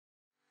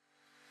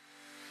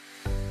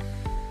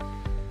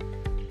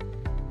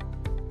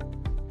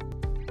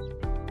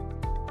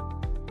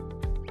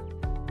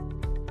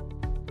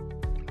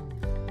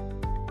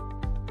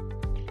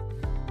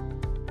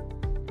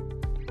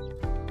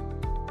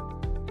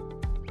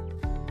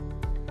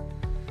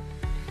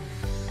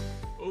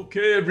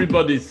Okay,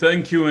 everybody,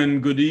 thank you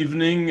and good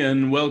evening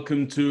and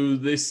welcome to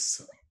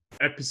this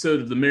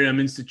episode of the Miriam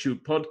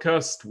Institute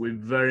podcast. We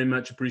very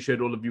much appreciate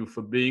all of you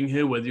for being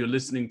here, whether you're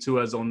listening to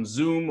us on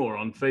Zoom or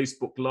on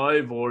Facebook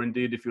Live, or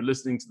indeed if you're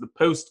listening to the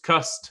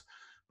postcast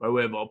by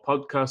way of our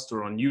podcast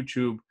or on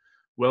YouTube.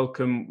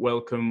 Welcome,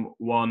 welcome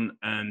one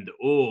and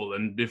all.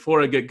 And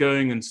before I get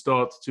going and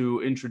start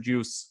to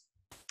introduce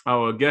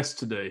our guest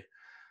today,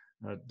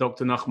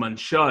 Dr. Nachman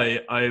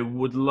Shai, I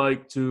would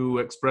like to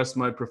express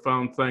my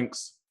profound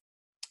thanks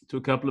to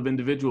a couple of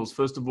individuals.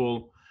 First of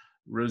all,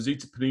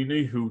 Rosita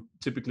Panini, who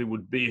typically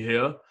would be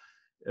here,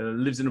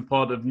 lives in a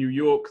part of New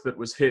York that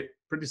was hit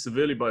pretty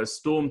severely by a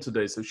storm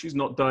today, so she's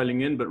not dialing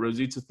in. But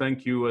Rosita,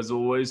 thank you as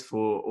always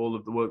for all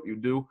of the work you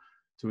do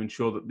to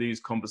ensure that these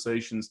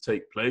conversations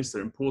take place.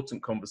 They're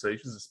important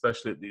conversations,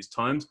 especially at these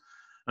times.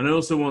 And I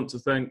also want to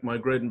thank my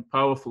great and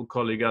powerful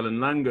colleague, Alan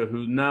Langer,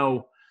 who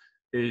now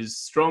is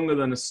stronger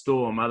than a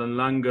storm. Alan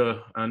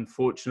Langer,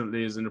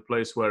 unfortunately, is in a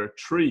place where a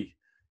tree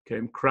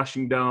came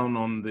crashing down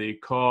on the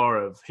car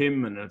of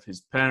him and of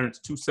his parents,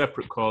 two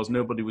separate cars.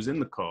 Nobody was in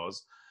the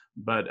cars,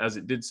 but as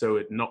it did so,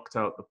 it knocked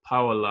out the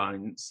power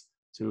lines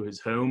to his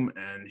home,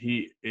 and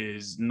he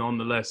is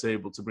nonetheless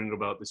able to bring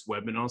about this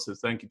webinar. So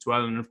thank you to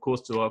Alan, and of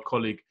course to our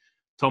colleague,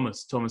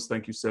 Thomas. Thomas,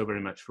 thank you so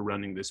very much for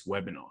running this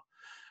webinar.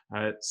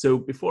 So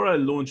before I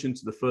launch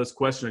into the first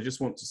question, I just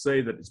want to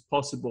say that it's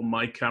possible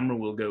my camera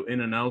will go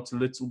in and out a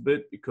little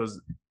bit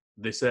because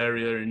this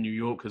area in New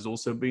York has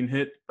also been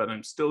hit, but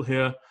I'm still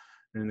here.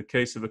 And in the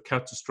case of a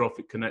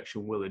catastrophic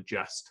connection, we'll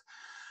adjust.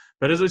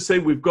 But as I say,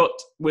 we've got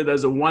with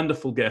us a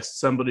wonderful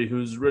guest, somebody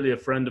who's really a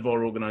friend of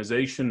our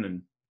organization,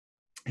 and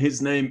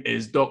his name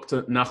is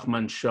Dr.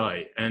 Nachman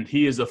Shai, and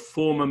he is a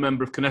former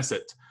member of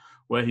Knesset,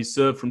 where he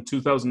served from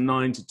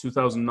 2009 to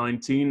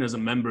 2019 as a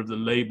member of the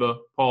Labour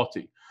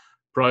Party.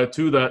 Prior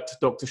to that,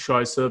 Dr.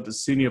 Shai served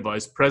as Senior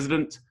Vice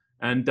President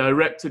and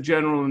Director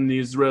General in the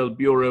Israel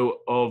Bureau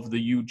of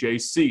the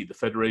UJC, the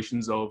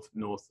Federations of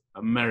North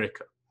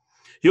America.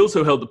 He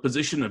also held the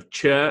position of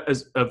chair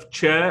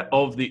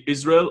of the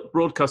Israel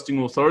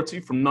Broadcasting Authority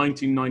from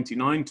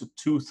 1999 to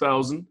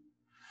 2000.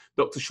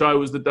 Dr. Shai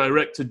was the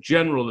Director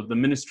General of the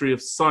Ministry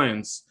of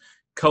Science,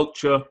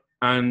 Culture,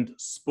 and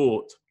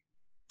Sport.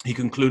 He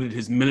concluded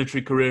his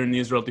military career in the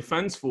Israel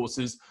Defense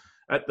Forces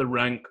at the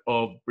rank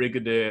of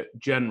Brigadier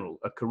General,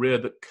 a career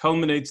that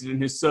culminated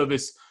in his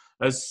service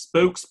as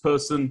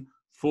spokesperson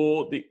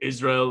for the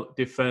Israel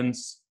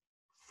Defense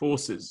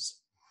Forces.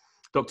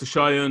 Dr.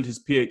 Shai earned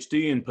his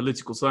PhD in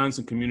political science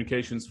and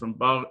communications from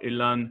Bar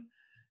Ilan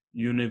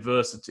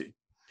University.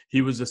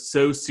 He was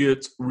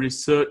associate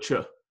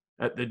researcher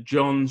at the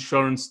John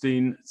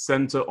Shorenstein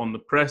Center on the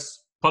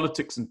Press,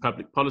 Politics and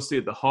Public Policy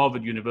at the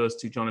Harvard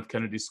University John F.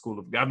 Kennedy School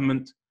of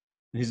Government.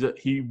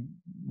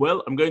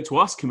 I'm going to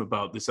ask him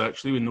about this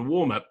actually in the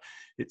warm-up.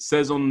 It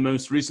says on the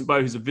most recent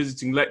bio, he's a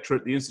visiting lecturer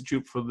at the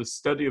Institute for the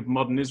Study of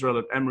Modern Israel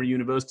at Emory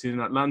University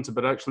in Atlanta,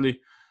 but actually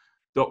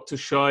Dr.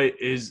 Shai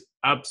is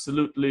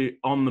absolutely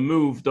on the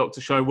move.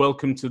 Dr. Shai,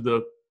 welcome to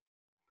the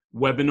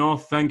webinar.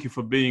 Thank you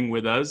for being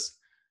with us.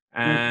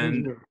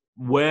 And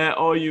where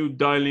are you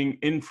dialing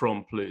in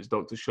from, please,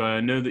 Dr. Shai?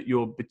 I know that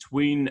you're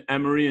between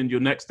Emory and your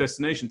next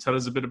destination. Tell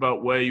us a bit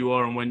about where you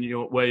are and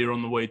where you're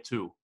on the way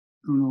to.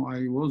 No,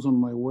 I was on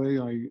my way.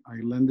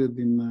 I landed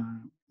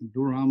in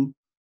Durham,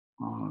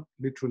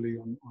 literally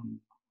on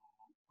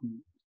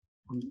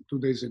 2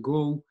 days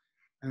ago,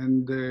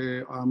 and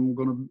I'm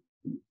going to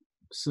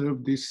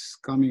serve this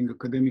coming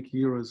academic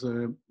year as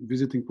a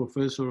visiting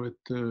professor at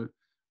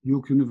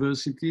Duke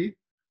University,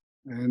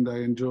 and I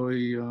enjoy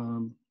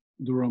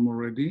Durham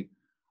already.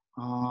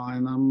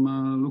 And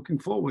I'm looking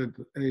forward,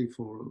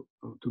 to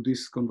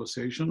this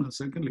conversation, and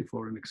secondly,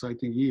 for an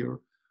exciting year.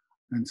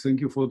 And thank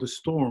you for the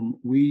storm.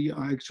 We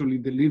actually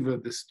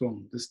delivered the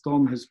storm. The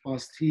storm has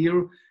passed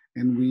here,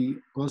 and we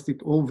passed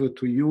it over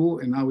to you,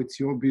 and now it's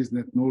your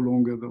business, no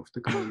longer of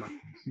the Carolinas.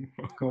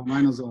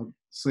 Carolinas are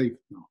safe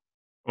now.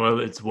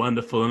 Well, it's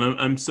wonderful. And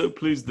I'm so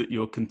pleased that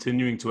you're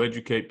continuing to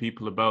educate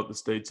people about the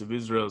states of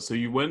Israel. So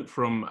you went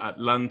from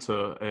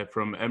Atlanta,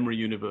 from Emory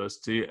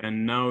University,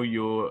 and now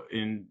you're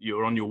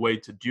on your way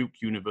to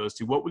Duke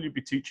University. What will you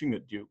be teaching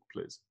at Duke,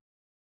 please?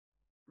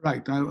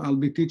 Right. I'll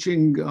be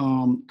teaching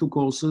two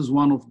courses,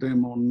 one of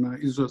them on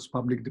Israel's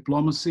public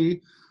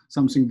diplomacy,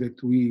 something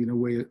that we, in a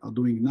way, are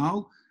doing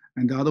now,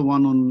 and the other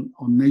one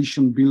on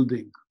nation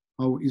building,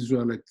 how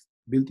Israel had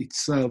built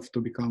itself to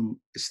become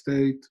a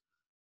state,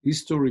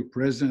 history,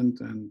 present,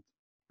 and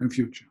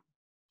future.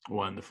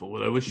 Wonderful.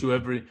 Well, I wish you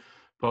every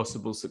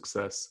possible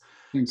success.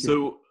 Thank you.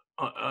 So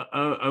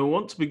I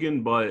want to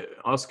begin by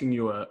asking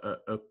you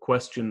a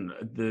question.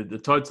 The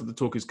title of the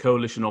talk is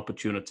Coalition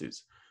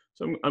Opportunities.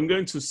 So I'm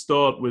going to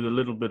start with a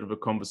little bit of a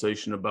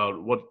conversation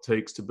about what it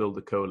takes to build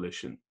a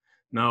coalition.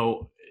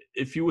 Now,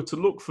 if you were to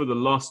look for the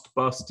last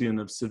bastion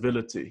of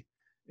civility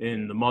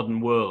in the modern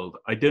world,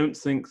 I don't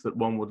think that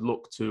one would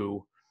look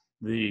to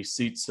the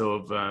seats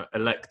of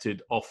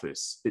elected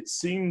office. It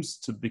seems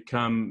to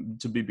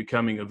be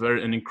becoming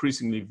an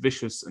increasingly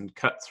vicious and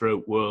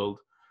cutthroat world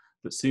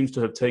that seems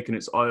to have taken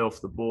its eye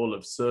off the ball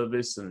of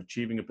service and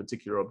achieving a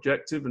particular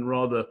objective, and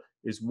rather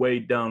is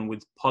weighed down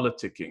with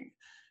politicking.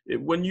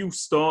 When you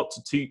start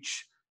to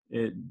teach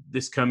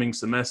this coming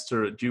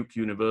semester at Duke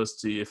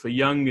University, if a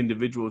young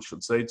individual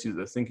should say to you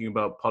they're thinking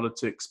about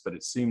politics, but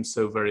it seems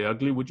so very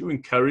ugly, would you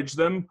encourage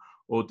them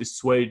or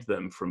dissuade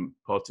them from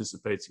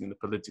participating in the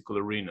political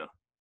arena?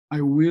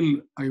 I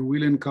will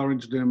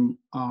encourage them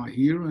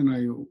here, and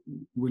I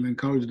will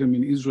encourage them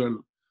in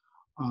Israel,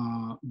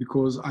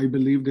 because I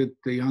believe that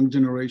the young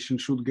generation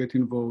should get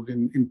involved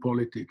in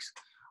politics.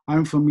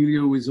 I'm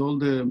familiar with all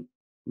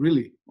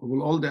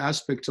the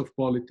aspects of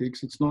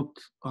politics. It's not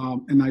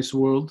a nice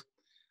world,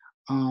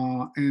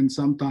 and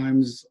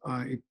sometimes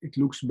it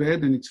looks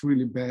bad, and it's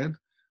really bad.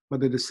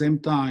 But at the same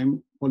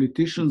time,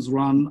 politicians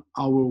run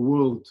our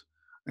world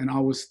and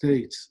our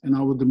states and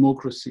our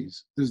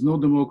democracies. There's no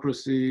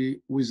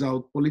democracy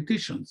without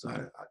politicians.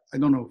 I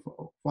don't know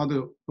of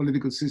other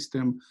political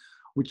system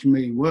which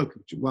may work,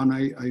 which one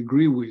I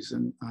agree with.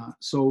 And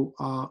so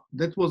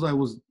that's what I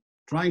was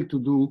trying to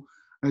do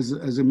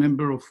as a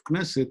member of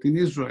Knesset in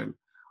Israel,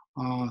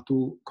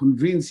 to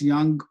convince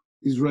young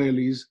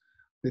Israelis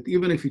that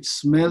even if it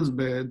smells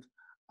bad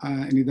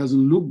and it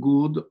doesn't look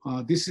good,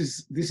 this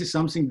is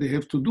something they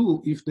have to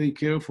do if they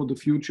care for the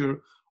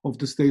future of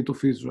the state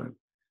of Israel.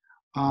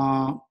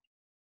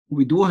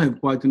 We do have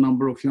quite a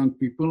number of young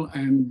people,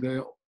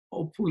 and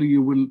hopefully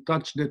you will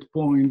touch that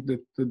point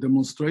that the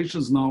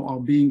demonstrations now are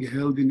being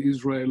held in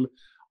Israel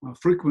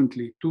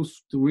frequently,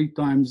 2-3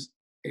 times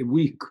a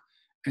week,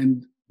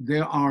 and they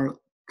are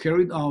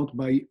carried out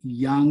by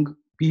young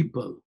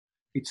people.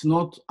 It's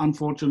not,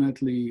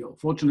 unfortunately,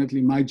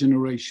 fortunately, my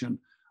generation.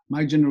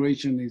 My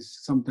generation is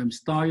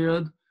sometimes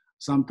tired,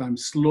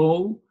 sometimes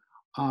slow.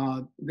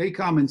 They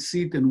come and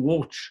sit and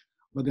watch,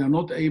 but they are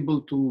not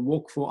able to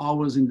walk for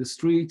hours in the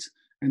streets,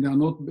 and they are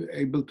not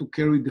able to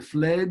carry the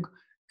flag.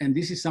 And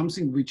this is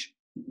something which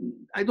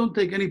I don't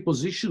take any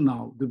position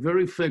now. The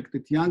very fact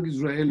that young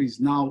Israelis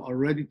now are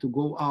ready to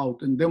go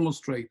out and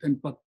demonstrate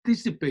and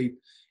participate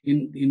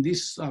in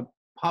this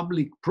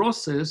public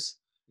process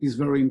is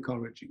very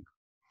encouraging.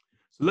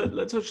 So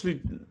let's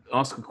actually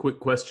ask a quick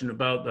question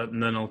about that,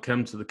 and then I'll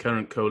come to the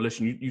current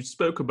coalition. You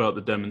spoke about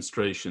the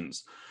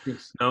demonstrations.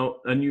 Yes. Now,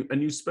 and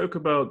you spoke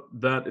about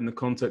that in the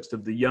context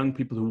of the young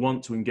people who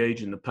want to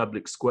engage in the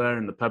public square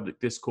and the public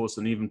discourse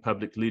and even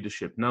public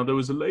leadership. Now, there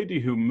was a lady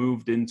who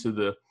moved into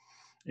the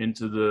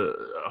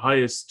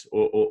highest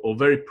or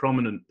very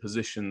prominent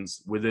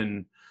positions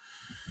within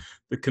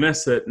the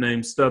Knesset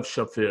named Stav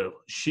Shafir.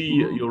 She,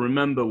 you'll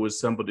remember, was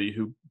somebody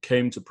who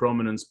came to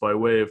prominence by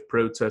way of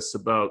protests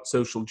about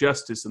social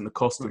justice and the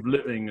cost of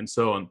living and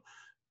so on.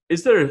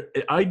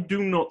 I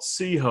do not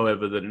see,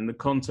 however, that in the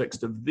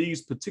context of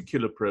these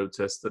particular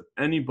protests that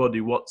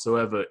anybody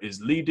whatsoever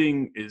is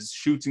leading, is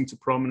shooting to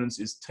prominence,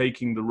 is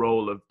taking the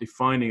role of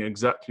defining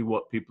exactly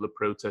what people are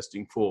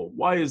protesting for.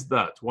 Why is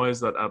that? Why is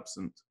that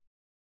absent?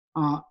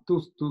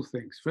 Two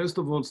things. First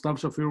of all, Stav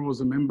Shafir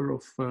was a member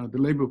of the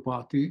Labour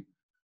Party,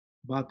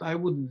 but I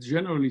would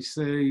generally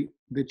say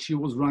that she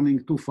was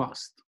running too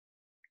fast.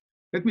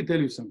 Let me tell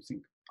you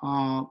something.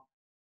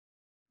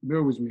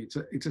 Bear with me.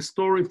 It's a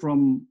story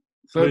from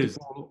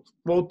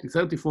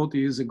 30, 40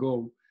 years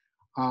ago.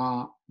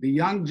 The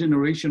young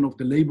generation of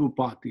the Labour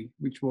Party,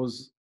 which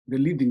was the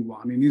leading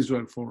one in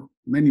Israel for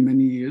many,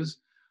 many years,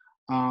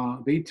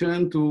 they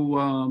turned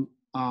to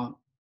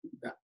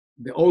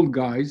the old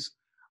guys,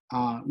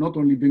 not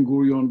only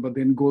Ben-Gurion, but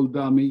then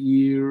Golda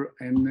Meir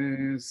and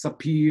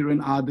Sapir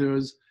and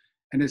others.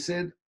 And they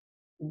said,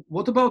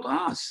 what about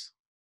us?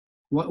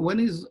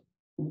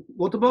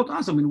 What about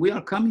us? I mean, we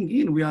are coming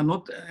in. We are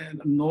not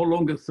no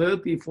longer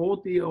 30,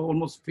 40, or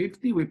almost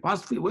 50. We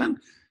passed 50.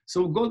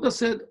 So Golda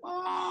said,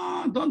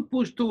 don't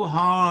push too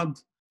hard.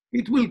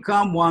 It will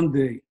come one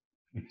day.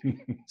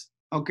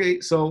 Okay,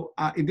 so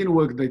it didn't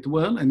work that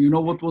well. And you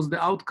know what was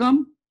the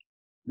outcome?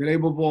 The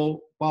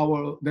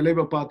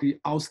Labour Party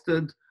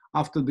ousted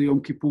after the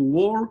Yom Kippur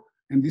War,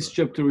 and this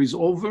chapter is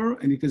over,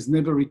 and it has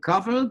never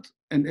recovered.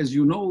 And as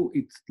you know,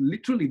 it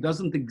literally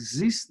doesn't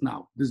exist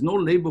now. There's no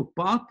Labour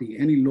Party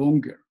any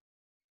longer.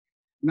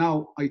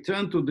 Now, I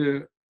turn to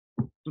the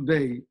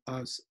today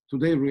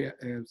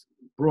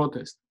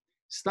protest.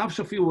 Stav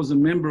Shafir was a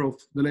member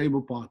of the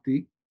Labour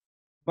Party,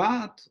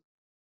 but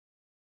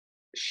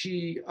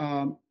she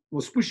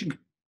was pushing,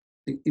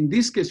 in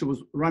this case, she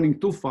was running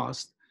too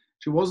fast.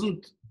 She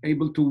wasn't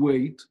able to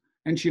wait,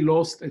 and she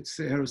lost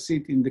her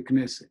seat in the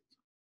Knesset.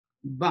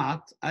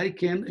 But I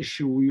can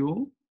assure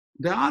you,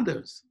 the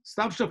others.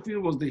 Stav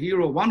Shafir was the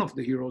hero, one of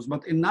the heroes,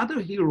 but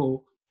another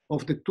hero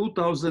of the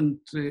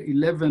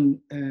 2011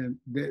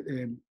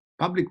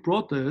 public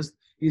protest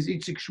is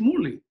Itzik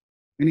Shmuley.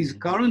 And he's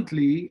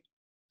currently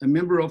a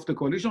member of the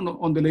coalition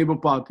on the Labour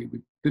Party,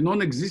 the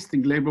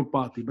non-existing Labour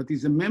Party, but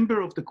he's a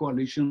member of the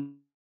coalition,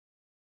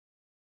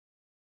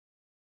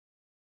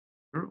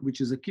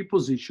 which is a key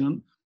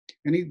position.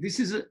 And this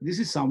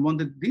is someone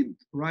that did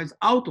rise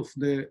out of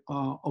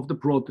the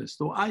protest.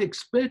 So I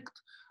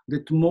expect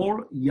that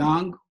more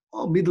young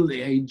or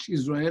middle-aged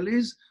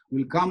Israelis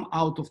will come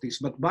out of this.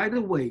 But by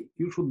the way,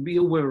 you should be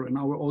aware, and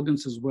our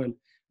audience as well,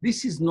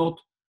 this is not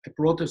a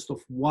protest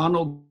of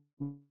one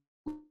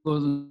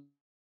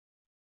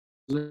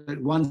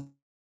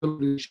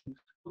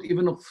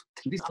even of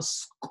these are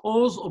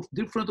scores of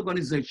different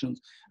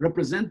organizations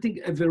representing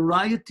a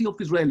variety of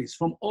Israelis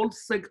from all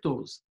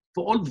sectors,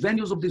 for all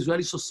venues of the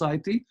Israeli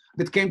society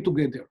that came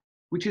together,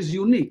 which is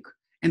unique.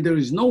 And there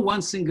is no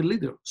one single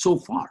leader so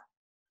far.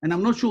 And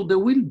I'm not sure there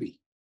will be.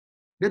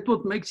 That's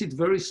what makes it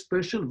very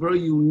special, very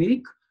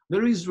unique,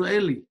 very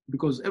Israeli,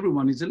 because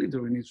everyone is a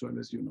leader in Israel,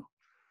 as you know.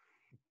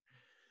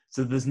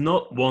 So there's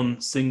not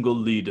one single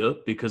leader,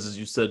 because as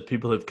you said,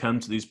 people have come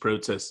to these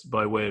protests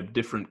by way of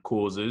different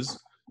causes.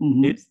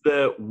 Mm-hmm. Is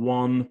there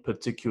one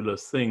particular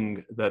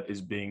thing that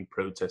is being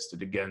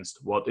protested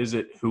against? What is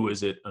it, who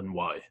is it, and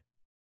why?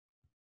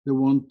 They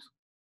want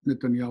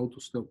Netanyahu to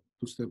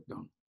step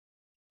down.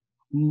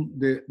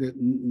 The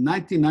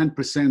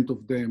 99%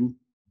 of them,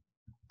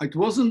 it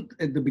wasn't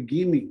at the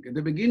beginning. At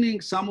the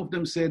beginning, some of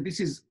them said, this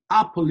is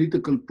a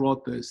political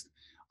protest.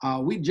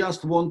 We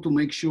just want to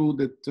make sure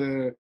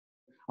that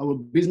our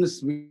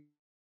business will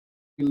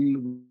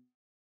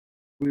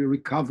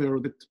recover,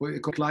 that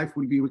economic life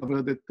will be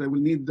recovered, that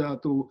we'll need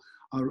to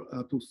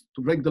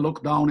break the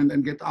lockdown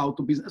and get out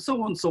of business,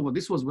 so on and so on.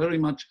 This was very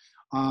much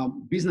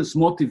business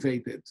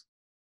motivated,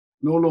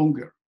 no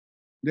longer.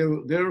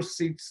 Their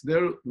seats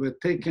there were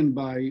taken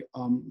by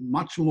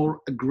much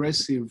more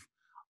aggressive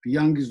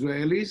young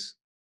Israelis,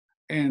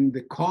 and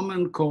the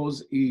common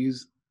cause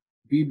is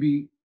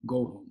Bibi,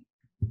 go home.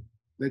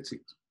 That's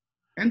it.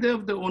 And they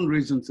have their own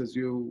reasons, as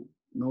you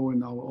know,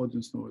 and our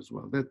audience know as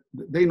well. That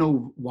they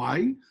know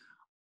why,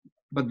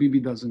 but Bibi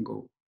doesn't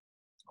go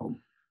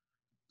home.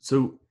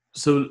 So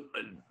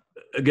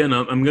again,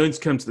 I'm going to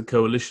come to the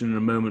coalition in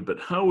a moment, but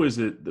how is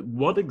it,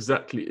 what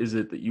exactly is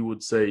it that you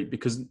would say,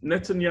 because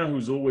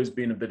Netanyahu's always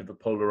been a bit of a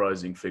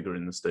polarizing figure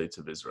in the state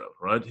of Israel,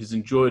 right? He's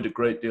enjoyed a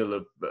great deal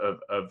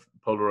of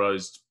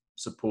polarized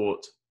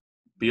support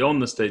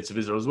beyond the states of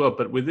Israel as well,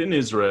 but within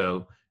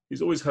Israel,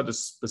 he's always had a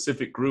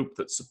specific group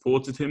that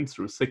supported him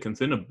through thick and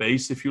thin, a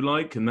base, if you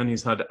like, and then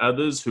he's had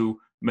others who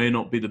may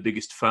not be the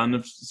biggest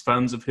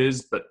fans of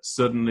his, but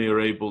certainly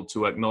are able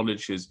to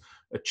acknowledge his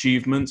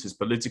achievements, his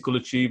political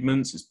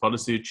achievements, his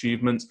policy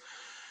achievements.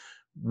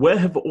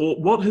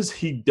 What has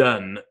he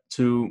done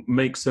to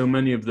make so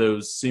many of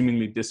those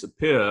seemingly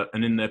disappear,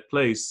 and in their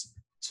place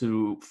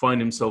to find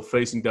himself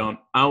facing down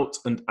out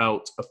and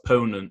out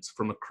opponents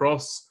from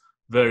across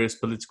various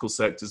political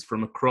sectors,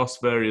 from across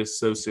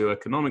various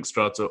socioeconomic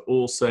strata,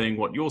 all saying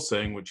what you're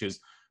saying, which is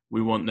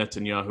we want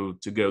Netanyahu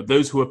to go,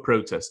 those who are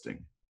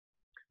protesting?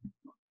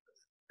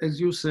 As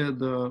you said,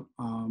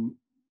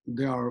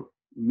 there are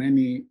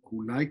many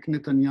who like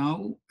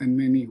Netanyahu and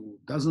many who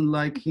doesn't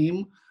like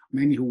him,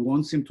 many who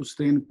wants him to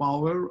stay in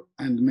power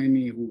and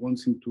many who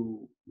wants him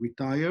to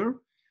retire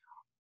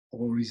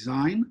or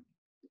resign.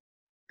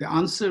 The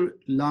answer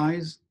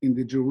lies in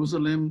the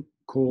Jerusalem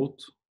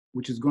court,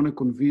 which is going to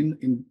convene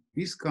in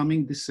this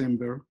coming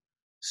December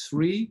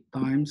 3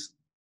 times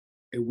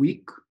a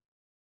week.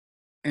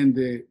 And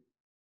the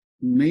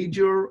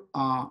major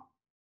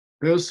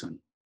person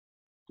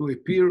to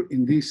appear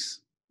in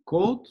this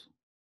court,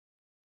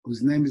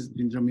 whose name is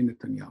Benjamin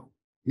Netanyahu.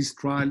 His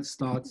trial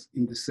starts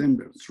in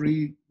December,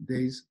 3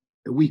 days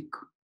a week.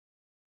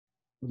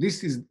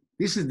 This is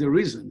the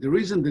reason. The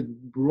reason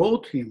that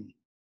brought him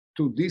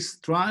to this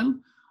trial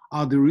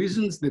are the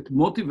reasons that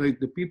motivate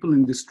the people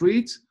in the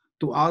streets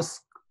to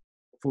ask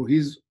for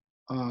his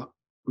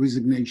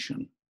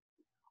resignation.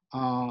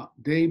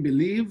 They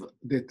believe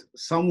that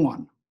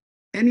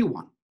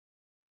anyone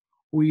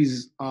who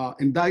is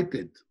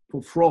indicted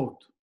for fraud,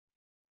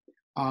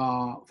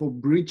 for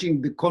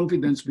breaching the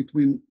confidence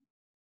between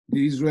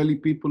the Israeli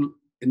people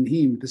and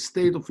him, the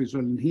state of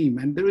Israel and him,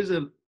 and there is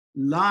a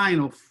line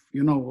of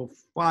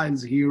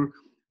files here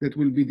that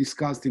will be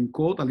discussed in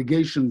court,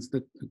 allegations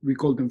that we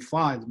call them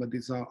files, but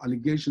these are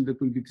allegations that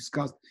will be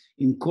discussed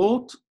in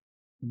court.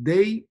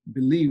 They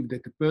believe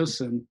that a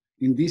person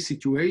in this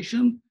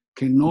situation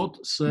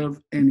cannot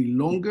serve any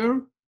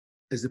longer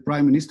as the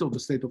prime minister of the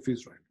state of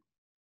Israel.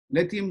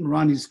 Let him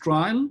run his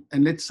trial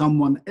and let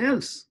someone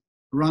else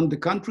run the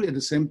country at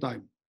the same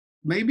time.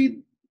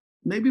 Maybe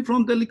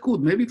from the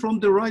Likud, maybe from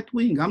the right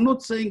wing. I'm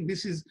not saying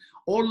this is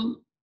all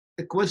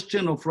a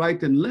question of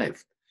right and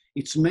left.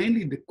 It's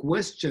mainly the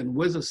question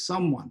whether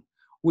someone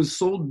who is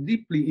so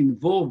deeply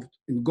involved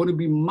and going to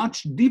be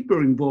much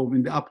deeper involved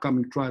in the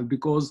upcoming trial,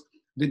 because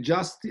the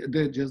judges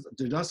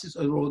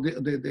have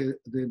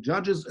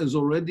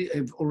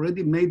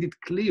already made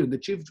it clear. The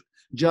chief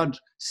judge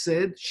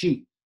said,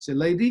 it's a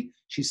lady,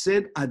 she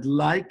said, I'd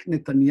like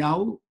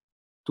Netanyahu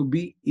to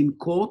be in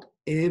court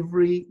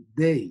every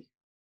day.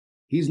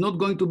 He's not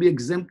going to be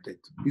exempted.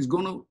 He's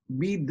going to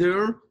be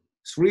there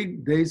 3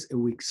 days a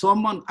week. It's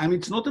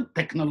not a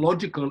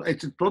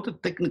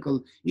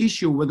technical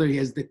issue whether he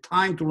has the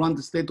time to run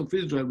the state of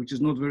Israel, which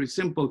is not very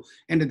simple,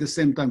 and at the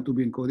same time to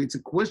be in court. It's a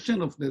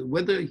question of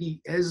whether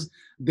he has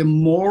the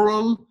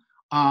moral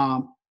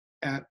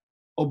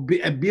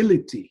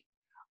ability,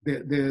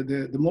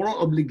 the moral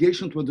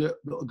obligation to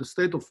the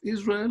state of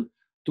Israel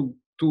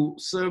to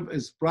serve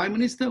as prime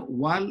minister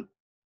while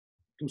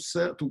to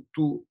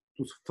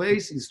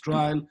face his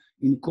trial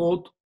in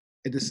court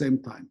at the same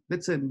time.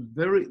 This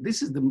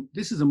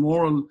is a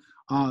moral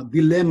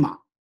dilemma,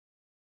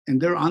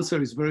 and their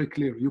answer is very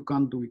clear: you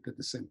can't do it at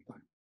the same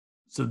time.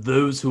 So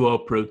those who are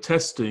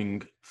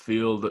protesting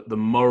feel that the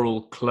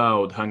moral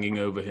cloud hanging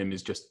over him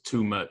is just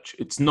too much.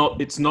 It's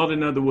not,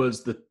 in other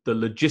words, the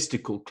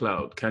logistical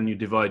cloud. Can you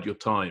divide your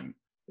time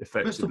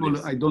effectively? First of all,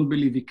 I don't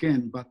believe he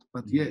can, but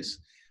yes.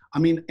 I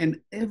mean, and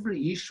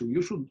every issue,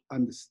 you should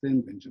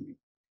understand, Benjamin,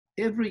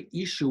 every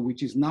issue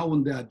which is now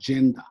on the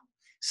agenda,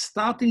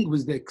 starting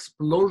with the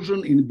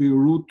explosion in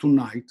Beirut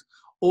tonight,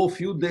 or a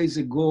few days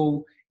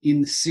ago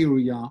in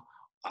Syria,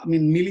 I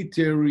mean,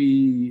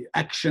 military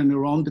action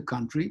around the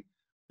country,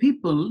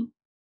 people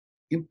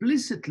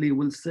implicitly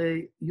will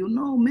say, you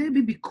know, maybe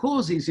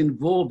because he's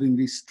involved in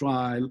this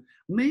trial,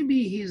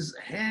 maybe his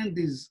hand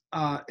is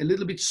a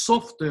little bit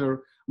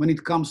softer when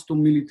it comes to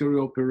military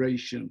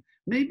operation.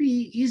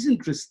 Maybe he is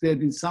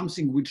interested in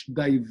something which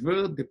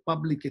divert the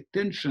public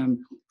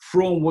attention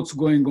from what's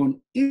going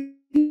on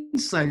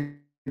inside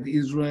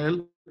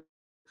Israel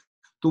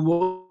to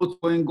what's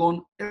going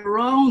on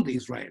around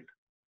Israel.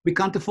 We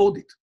can't afford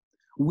it.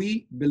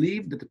 We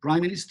believe that the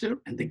prime minister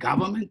and the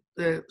government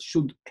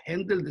should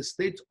handle the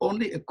state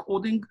only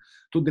according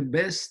to the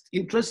best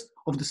interest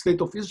of the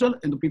state of Israel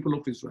and the people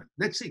of Israel.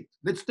 That's it.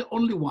 That's the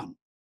only one.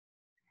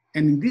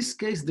 And in this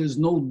case, there's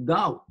no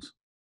doubt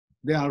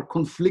there are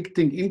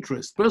conflicting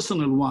interests,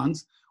 personal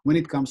ones, when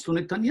it comes to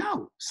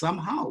Netanyahu.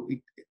 Somehow,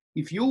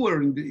 if you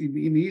were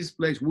in his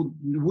place,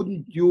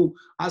 wouldn't you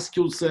ask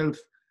yourself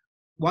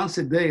once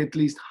a day at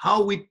least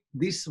how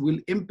this will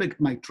impact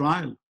my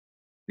trial?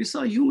 These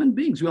are human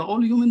beings. We are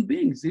all human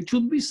beings. It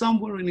should be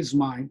somewhere in his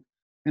mind.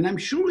 And I'm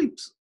sure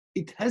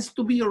it has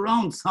to be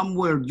around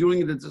somewhere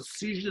during the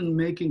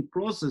decision-making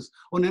process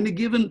on any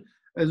given.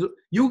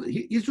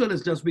 Israel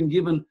has just been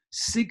given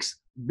 6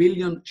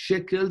 billion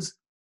shekels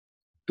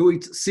to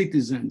its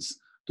citizens,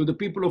 to the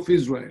people of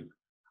Israel,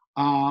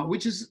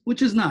 which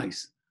is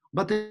nice.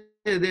 But the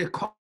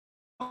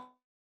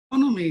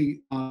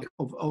economy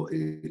of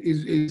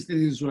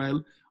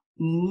Israel,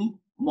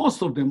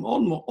 most of them,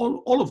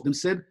 all of them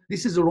said,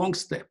 this is a wrong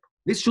step.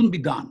 This shouldn't be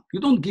done.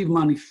 You don't give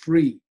money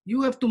free.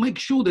 You have to make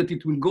sure that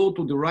it will go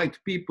to the right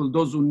people,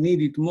 those who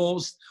need it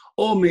most,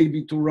 or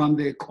maybe to run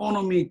the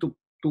economy, to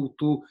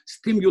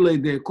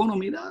stimulate the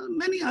economy. There are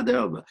many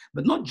other,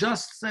 but not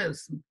just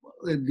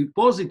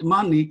deposit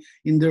money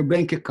in their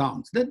bank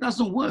accounts. That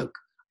doesn't work.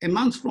 A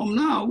month from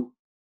now,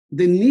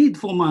 the need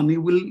for money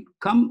will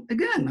come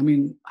again. I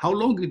mean, how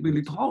long will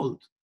it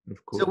hold?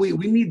 Of course. So we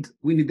need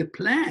a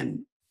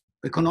plan,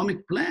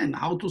 economic plan,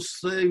 how to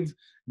save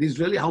the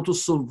Israeli, how to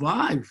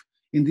survive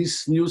in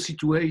this new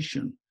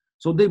situation.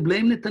 So they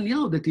blame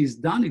Netanyahu that he's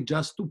done it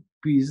just to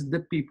appease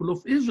the people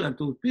of Israel,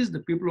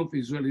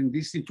 in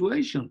this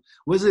situation.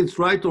 Whether it's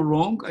right or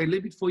wrong, I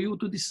leave it for you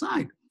to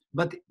decide.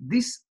 But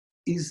this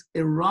is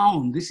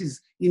around, this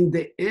is in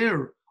the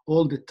air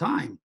all the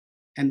time.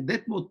 And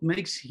that's what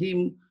makes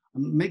him,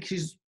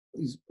 is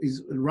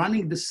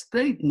running the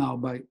state now,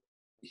 by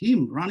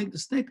him running the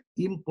state,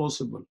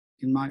 impossible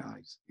in my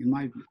eyes, in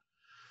my view.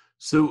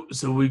 So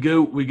we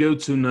go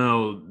to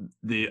now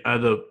the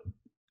other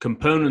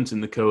component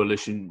in the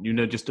coalition. You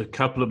know, just a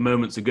couple of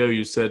moments ago,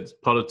 you said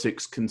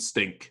politics can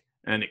stink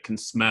and it can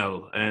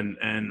smell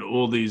and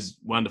all these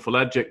wonderful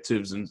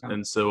adjectives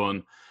and so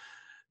on.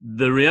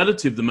 The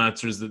reality of the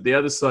matter is that the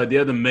other side, the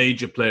other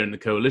major player in the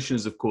coalition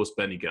is, of course,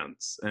 Benny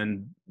Gantz.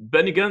 And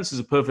Benny Gantz is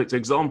a perfect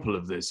example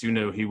of this. You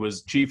know, he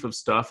was chief of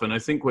staff. And I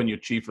think when you're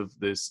chief of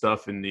the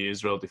staff in the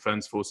Israel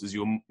Defense Forces,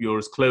 you're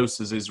as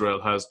close as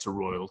Israel has to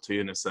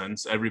royalty, in a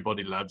sense.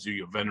 Everybody loves you.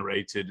 You're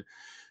venerated.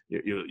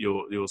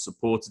 You're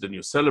supported and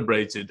you're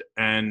celebrated.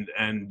 And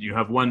you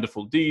have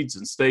wonderful deeds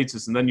and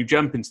status. And then you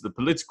jump into the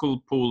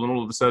political pool and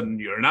all of a sudden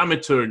you're an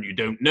amateur and you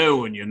don't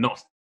know and you're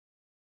not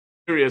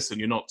serious and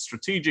you're not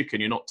strategic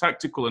and you're not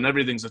tactical and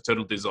everything's a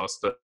total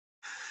disaster.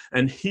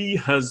 And he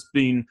has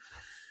been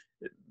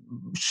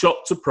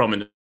shot to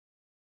prominence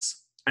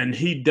and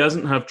he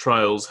doesn't have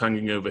trials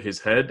hanging over his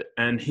head.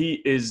 And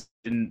he is,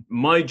 in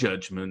my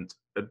judgment,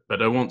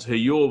 but I want to hear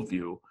your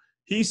view,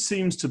 he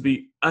seems to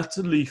be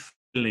utterly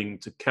failing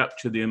to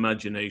capture the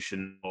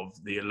imagination of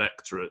the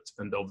electorate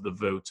and of the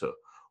voter.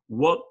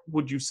 What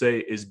would you say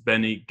is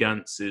Benny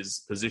Gantz's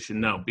position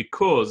now?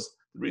 Because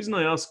the reason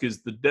I ask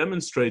is the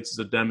demonstrators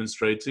are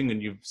demonstrating,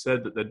 and you've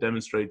said that they're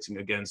demonstrating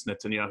against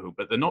Netanyahu,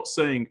 but they're not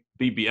saying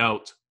Bibi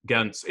out,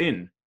 Gantz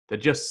in. They're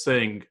just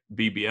saying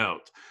Bibi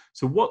out.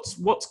 So what's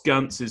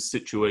Gantz's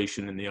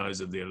situation in the eyes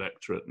of the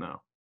electorate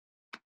now?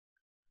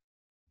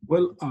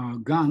 Well,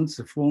 Gantz,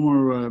 a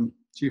former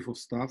chief of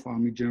staff,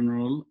 army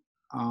general,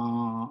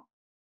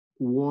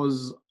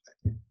 was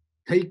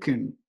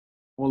taken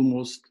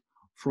almost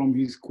from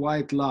his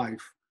quiet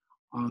life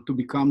to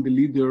become the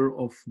leader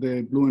of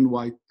the Blue and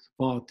White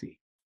Party.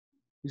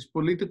 His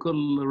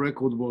political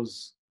record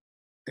was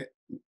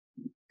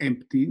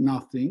empty,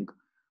 nothing.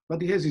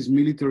 but he has his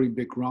military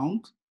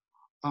background.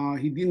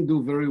 He didn't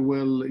do very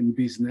well in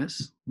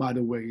business. By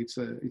the way,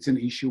 it's an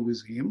issue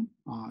with him,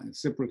 a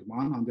separate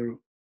one under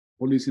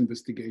police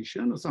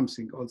investigation or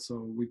something also,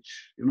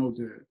 which, the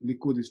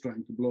Likud is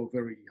trying to blow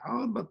very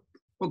hard, but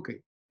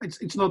okay.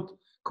 It's not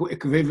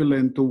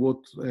equivalent to what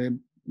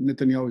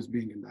Netanyahu is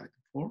being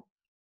indicted for.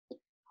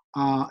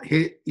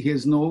 He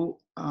has no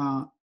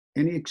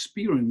any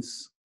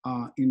experience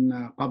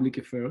in public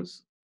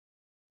affairs,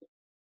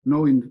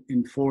 no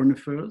in foreign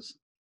affairs.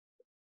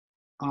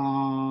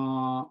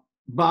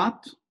 But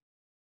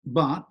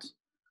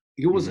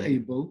he was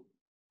able,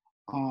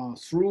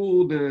 through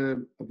the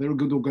very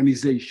good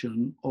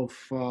organization of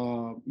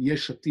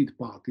Yesh Atid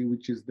party,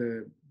 which is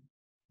the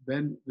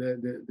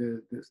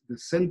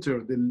center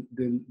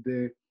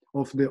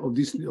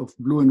of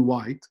blue and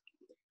white,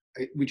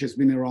 which has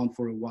been around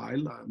for a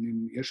while. I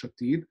mean, Yesh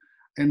Atid,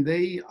 and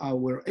they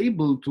were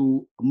able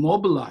to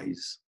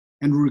mobilize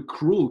and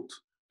recruit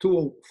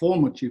two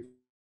former chiefs,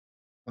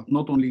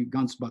 not only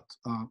Gantz but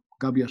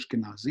Gabi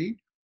Ashkenazi,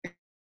 a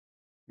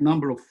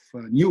number of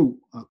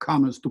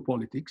newcomers to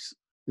politics.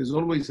 There's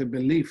always a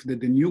belief that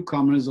the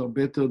newcomers are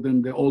better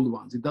than the old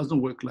ones. It doesn't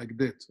work like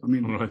that. I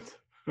mean, right.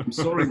 I'm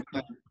sorry,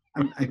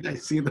 I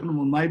see them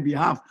on my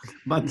behalf,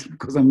 but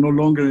because I'm no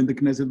longer in the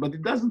Knesset, but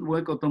it doesn't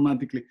work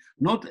automatically.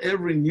 Not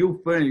every new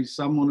face,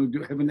 someone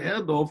you haven't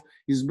heard of,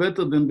 is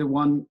better than the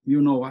one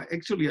you know.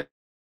 Actually,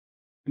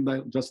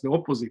 just the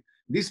opposite.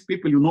 These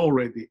people you know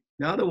already.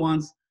 The other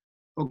ones,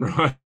 okay,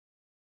 right.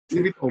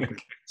 Leave it open.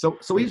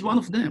 So he's one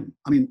of them.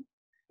 I mean,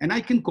 and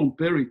I can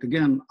compare it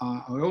again.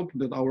 I hope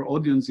that our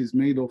audience is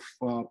made of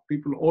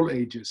people all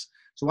ages.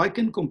 So I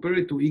can compare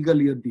it to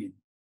Yigal Yadin,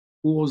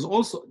 who was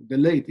also, the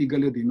late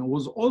Yigal Yadin, who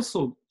was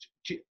also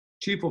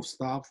chief of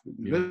staff,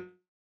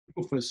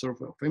 professor,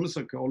 famous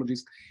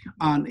archaeologist,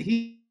 and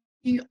he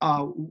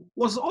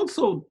was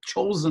also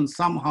chosen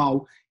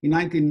somehow in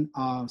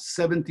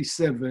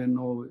 1977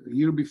 or a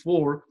year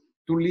before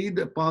to lead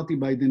a party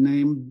by the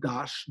name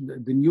Dash,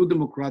 the New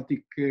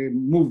Democratic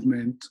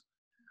Movement.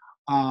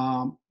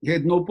 He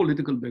had no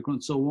political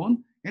background, so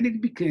on, and it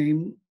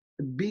became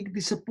a big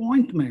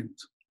disappointment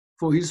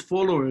for his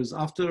followers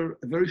after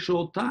a very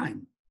short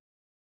time.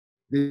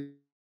 The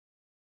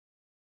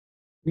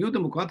New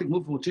Democratic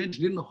Movement for Change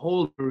didn't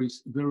hold very,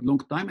 very long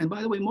time, and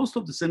by the way, most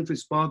of the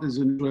centrist parties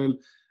in Israel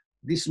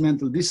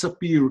dismantle,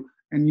 disappear,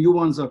 and new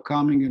ones are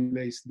coming and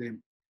replace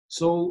them.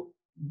 So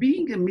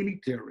being a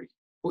military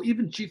or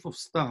even chief of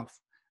staff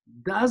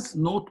does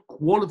not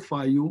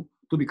qualify you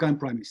to become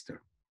prime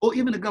minister or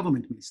even a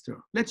government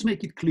minister. Let's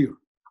make it clear.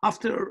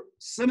 After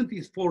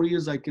 74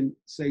 years, I can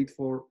say it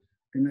for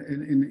in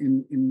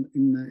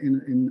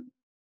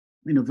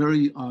a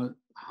very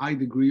high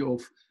degree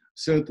of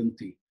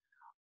certainty.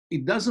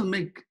 It doesn't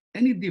make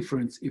any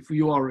difference if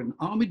you are an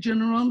army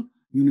general,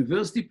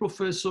 university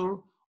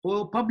professor,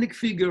 or a public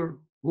figure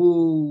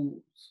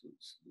who,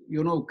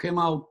 came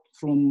out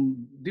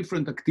from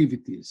different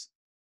activities.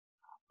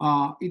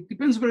 It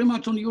depends very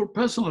much on your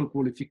personal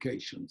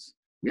qualifications.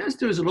 Yes,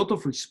 there is a lot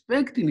of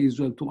respect in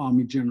Israel to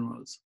army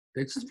generals.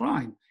 That's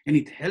fine, and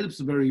it helps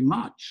very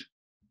much.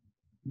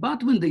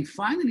 But when they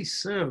finally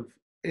serve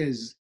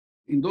as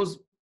in those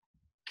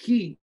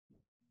key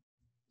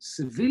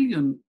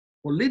civilian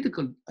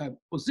political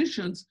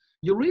positions,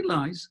 you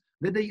realize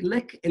that they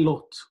lack a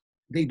lot.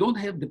 They don't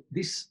have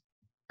this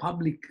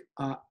public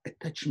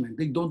attachment.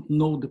 They don't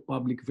know the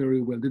public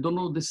very well. They don't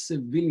know the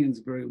civilians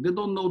very well. They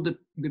don't know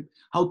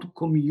how to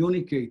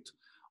communicate.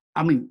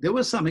 I mean, there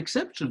were some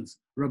exceptions.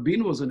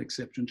 Rabin was an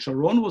exception.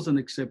 Sharon was an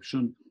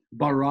exception.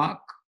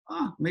 Barak,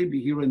 maybe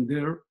here and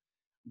there.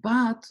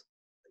 But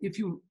if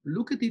you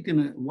look at it in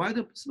a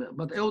wider perspective,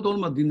 but Ehud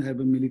Olmert didn't have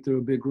a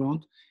military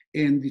background,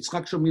 and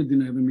Yitzhak Shamir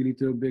didn't have a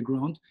military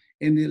background,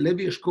 and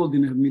Levi Eshkol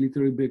didn't have a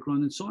military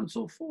background, and so on and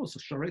so forth, so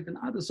Sharet and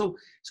others. So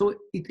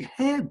it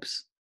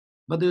helps.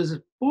 But there's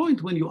a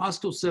point when you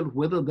ask yourself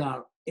whether they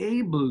are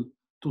able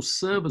to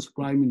serve as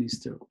prime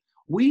minister.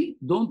 We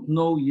don't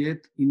know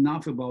yet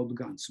enough about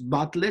Gantz.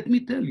 But let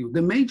me tell you,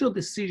 the major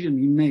decision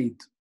he made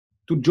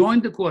to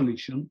join the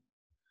coalition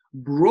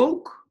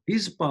broke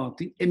his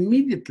party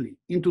immediately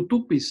into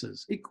two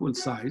pieces, equal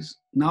size.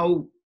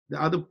 Now the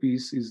other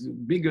piece is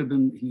bigger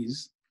than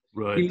his.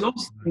 Right. He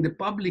lost in the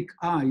public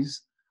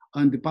eyes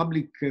and the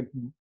public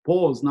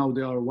polls, now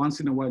there are once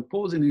in a while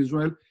polls in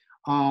Israel,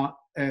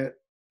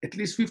 at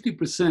least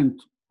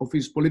 50% of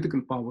his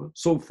political power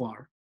so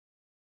far.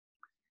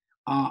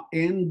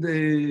 And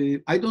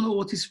I don't know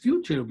what his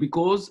future,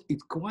 because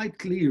it's quite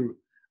clear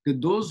that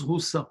those who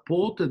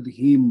supported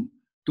him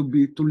to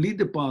lead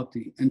the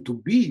party and to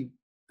be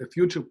the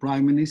future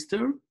prime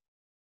minister,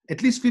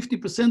 at least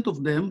 50%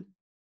 of them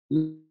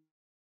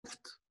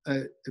left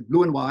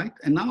blue and white,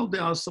 and now they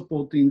are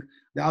supporting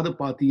the other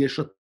party, Yesh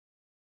Atid,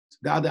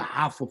 the other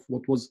half of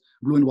what was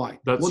blue and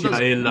white. That's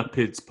Yair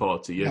Lapid's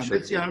party. Yes,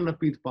 that's Yair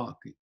Lapid's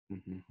party.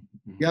 Mm-hmm.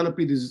 Mm-hmm. Yair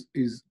Lapid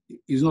is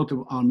not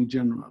an army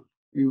general.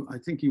 I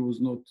think he was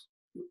not.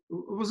 It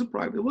was a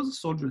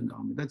soldier in the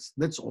army.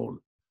 That's all.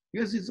 He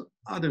has his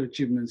other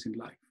achievements in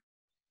life.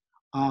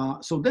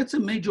 So that's a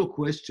major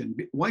question.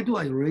 Why do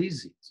I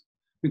raise it?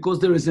 Because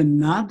there is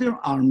another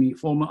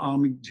former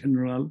army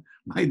general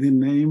by the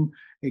name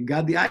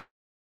Gadi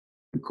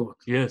Eisenkot.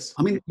 Yes.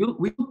 I mean,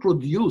 we don't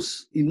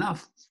produce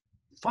enough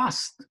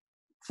fast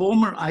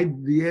former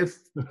IDF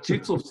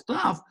chiefs of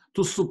staff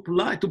to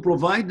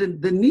provide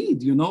the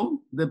need,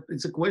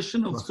 it's a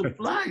question of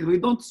supply. We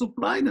don't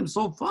supply them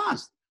so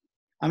fast.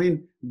 I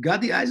mean,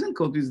 Gadi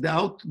Eisenkot is the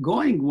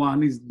outgoing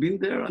one. He's been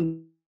there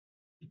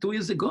 2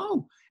 years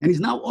ago. And he's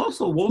now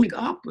also warming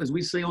up, as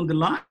we say on the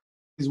line.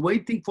 He's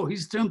waiting for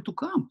his term to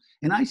come.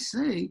 And I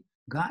say,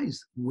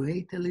 guys,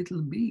 wait a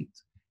little bit.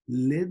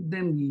 Let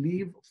them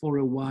live for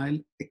a while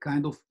a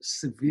kind of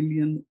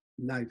civilian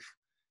life.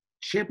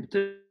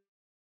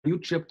 New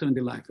chapter in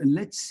their life. And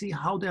let's see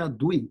how they are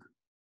doing.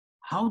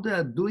 How they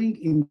are doing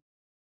in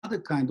other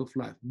kind of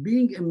life.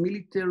 Being a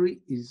military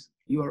is,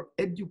 you are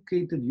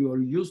educated, you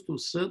are used to a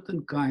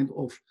certain kind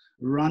of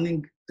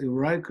running a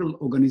hierarchical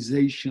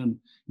organization.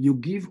 You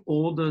give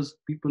orders,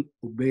 people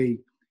obey.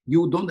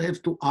 You don't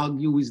have to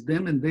argue with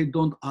them and they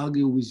don't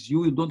argue with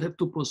you. You don't have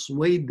to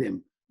persuade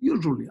them.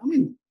 Usually, I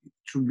mean, it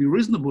should be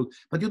reasonable,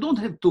 but you don't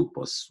have to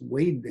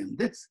persuade them.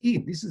 That's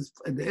it. This is,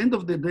 at the end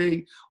of the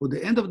day, or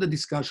the end of the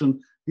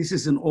discussion, this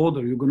is an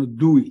order, you're gonna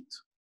do it.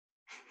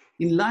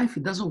 In life,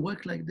 it doesn't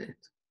work like that.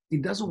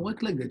 It doesn't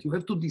work like that. You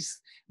have to,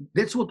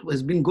 that's what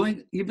has been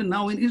going even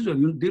now in Israel.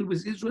 You deal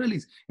with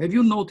Israelis. Have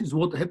you noticed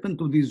what happened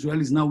to the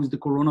Israelis now with the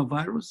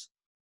coronavirus?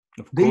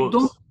 They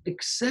don't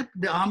accept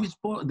the army's,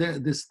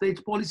 the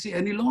state policy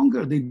any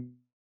longer.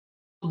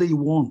 They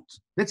want.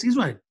 That's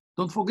Israel.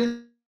 Don't forget,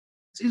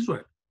 it's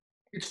Israel.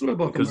 It's true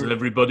about because America.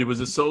 Everybody was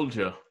a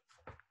soldier.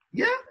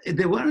 Yeah,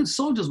 they weren't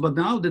soldiers, but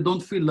now they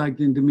don't feel like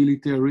in the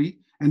military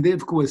and they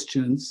have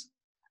questions.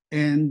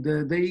 And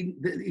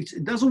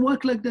it doesn't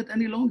work like that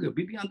any longer.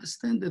 People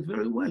understand that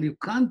very well. You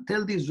can't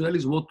tell the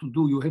Israelis what to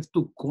do. You have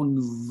to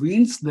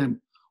convince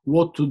them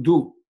what to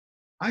do.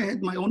 I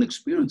had my own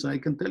experience. I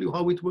can tell you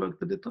how it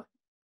worked at the time.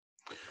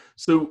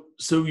 So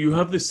you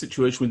have this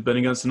situation with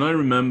Benny Gantz, and I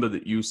remember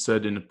that you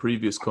said in a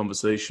previous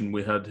conversation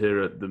we had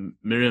here at the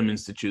Miriam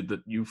Institute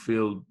that you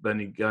feel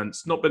Benny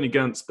Gantz, not Benny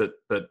Gantz,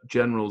 but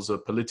generals are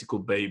political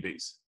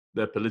babies.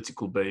 They're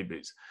political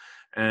babies.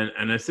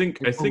 And I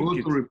think I forgot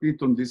to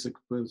repeat on this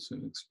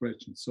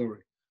expression. Sorry.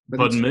 But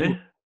pardon me?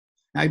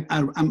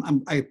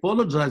 I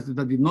apologize that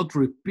I did not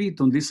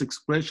repeat on this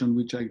expression,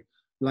 which I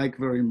like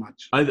very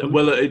much.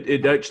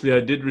 It actually, I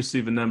did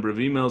receive a number of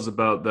emails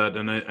about that,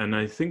 and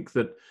I think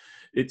that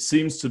it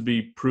seems to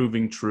be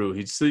proving true.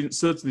 He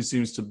certainly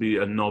seems to be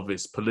a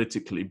novice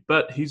politically,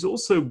 but he's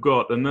also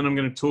got, and then I'm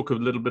going to talk a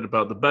little bit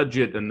about the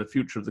budget and the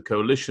future of the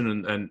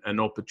coalition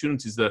and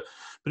opportunities there,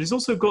 but he's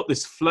also got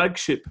this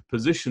flagship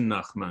position,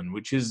 Nachman,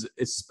 which is,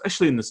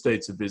 especially in the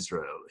States of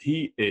Israel,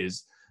 he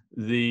is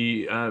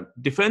the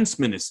defense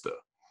minister.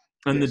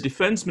 And yes. The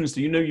defense minister,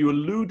 you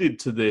alluded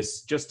to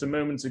this just a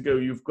moment ago.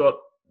 You've got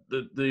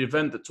the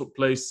event that took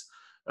place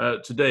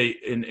today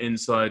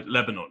inside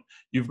Lebanon.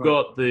 You've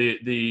got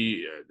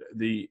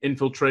the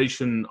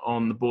infiltration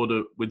on the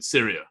border with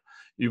Syria.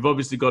 You've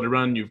obviously got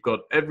Iran. You've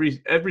got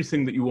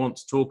everything that you want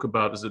to talk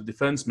about as a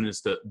defense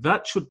minister.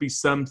 That should be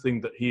something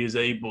that he is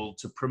able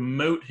to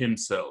promote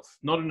himself,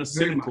 not in a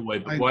cynical way,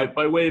 but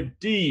by way of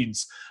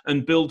deeds,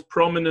 and build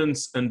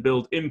prominence and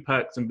build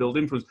impact and build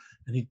influence.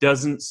 And he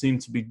doesn't seem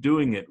to be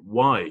doing it.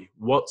 Why?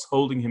 What's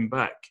holding him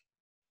back?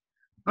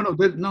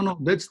 No,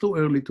 that's too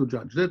early to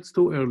judge. That's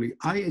too early.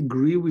 I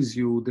agree with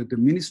you that the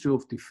Ministry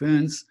of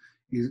Defense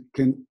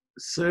can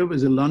serve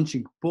as a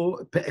launching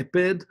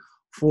pad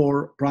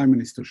for prime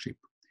ministership.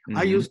 Mm-hmm.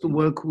 I used to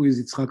work with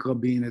Yitzhak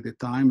Rabin at the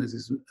time,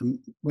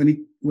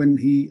 when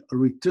he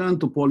returned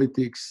to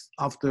politics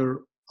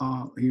after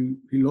he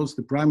lost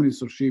the prime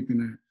ministership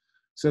in a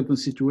certain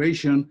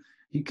situation.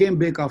 He came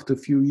back after a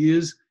few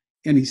years,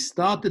 and he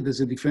started as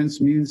a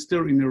defense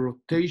minister in a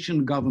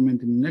rotation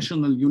government, in a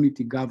national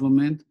unity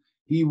government.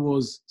 He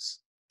was,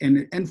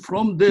 and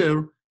from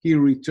there, he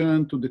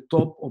returned to the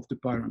top of the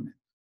pyramid.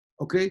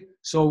 Okay,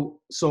 so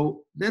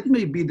that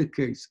may be the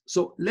case.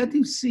 So let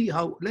him see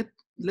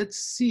let's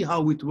see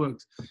how it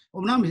works.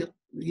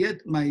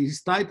 Yet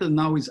his title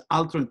now is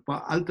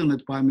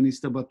alternate prime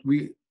minister, but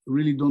we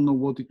really don't know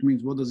what it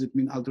means. What does it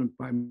mean, alternate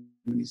prime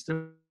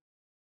minister?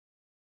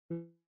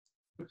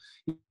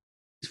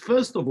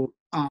 First of all,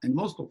 and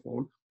most of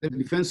all, the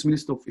defense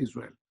minister of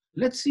Israel.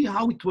 Let's see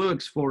how it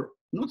works for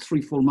not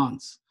 3-4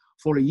 months,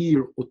 for a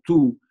year or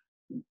two,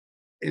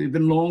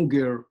 even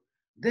longer.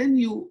 Then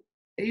you're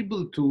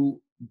able to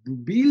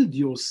build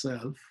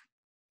yourself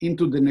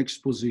into the next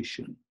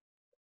position.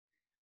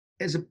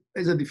 As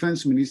a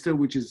defense minister,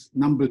 which is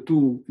number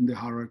 2 in the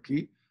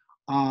hierarchy,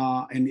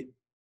 and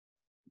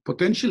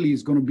potentially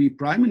is going to be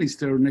prime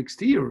minister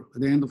next year,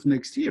 at the end of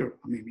next year.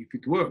 I mean, if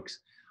it works.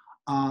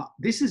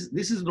 This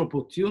is an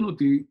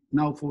opportunity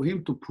now for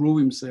him to prove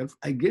himself.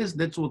 I guess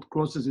that's what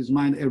crosses his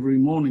mind every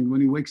morning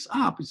when he wakes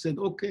up. He said,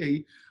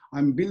 okay,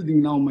 I'm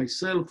building now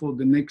myself for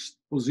the next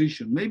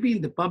position. Maybe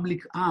in the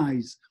public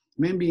eyes,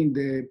 maybe in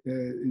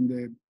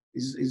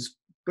his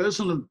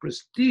personal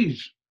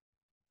prestige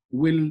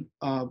will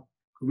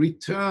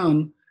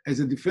return as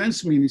a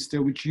defense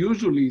minister, which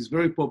usually is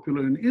very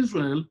popular in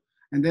Israel,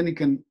 and then it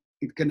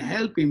can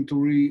help him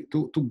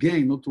to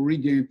gain, not to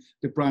regain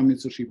the prime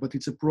ministership. But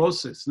it's a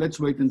process. Let's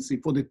wait and see.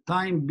 For the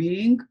time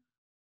being,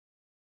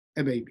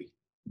 a baby.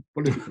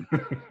 Political.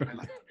 I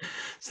like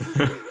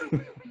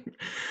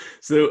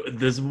so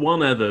there's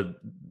one other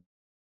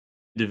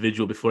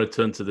individual before I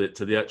turn to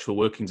the actual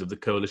workings of the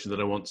coalition that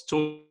I want to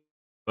talk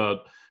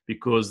about,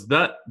 because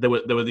there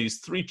were these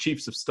three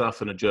chiefs of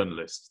staff and a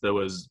journalist. There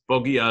was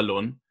Bogi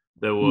Alon,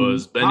 there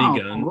was Benny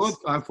Gantz.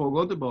 I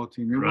forgot about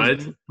him. Right,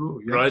 yes.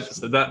 right.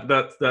 So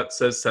that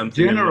says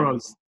something.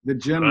 The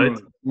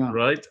generals,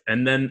 right.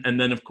 And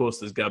then of course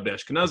there's Gabi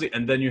Ashkenazi,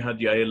 and then you had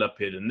Yair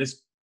Lapid, and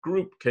this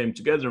group came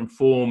together and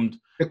formed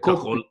the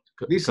cockpit.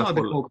 These are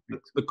the cockpit.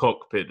 The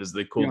cockpit, as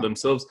they called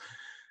themselves.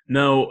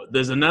 Now,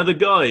 there's another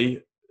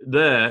guy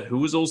there who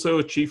was also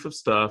a chief of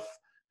staff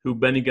who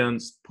Benny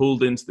Gantz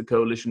pulled into the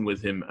coalition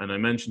with him, and I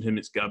mentioned him.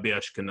 It's Gabi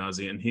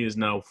Ashkenazi, and he is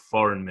now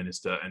foreign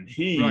minister, and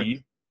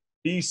he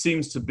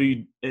seems to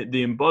be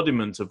the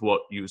embodiment of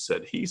what you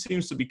said. He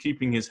seems to be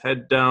keeping his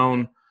head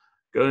down,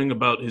 going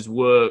about his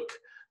work,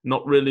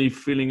 not really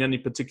feeling any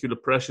particular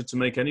pressure to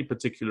make any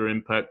particular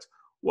impact.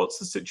 What's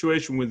the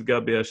situation with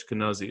Gabi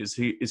Ashkenazi?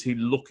 Is he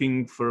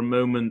looking for a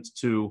moment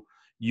to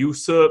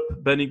usurp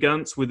Benny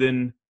Gantz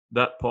within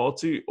that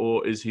party,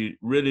 or is he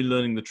really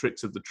learning the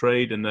tricks of the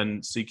trade and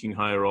then seeking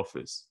higher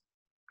office?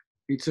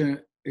 It's a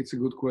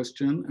good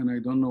question, and I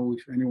don't know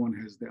if anyone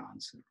has the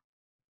answer.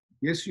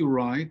 Yes, you're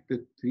right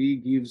that he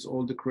gives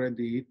all the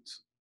credit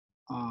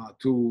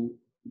to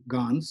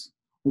Gantz,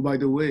 who, by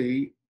the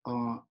way,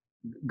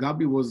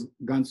 Gabi was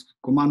Gantz's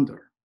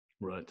commander.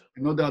 Right.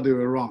 Not the other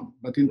way around.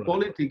 But in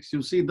politics,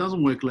 you see, it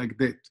doesn't work like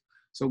that.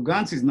 So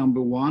Gantz is number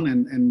one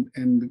and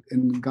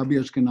Gabi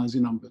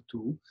Ashkenazi number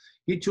two.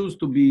 He chose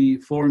to be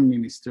foreign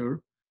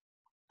minister.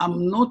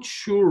 I'm not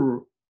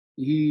sure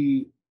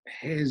he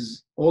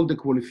has all the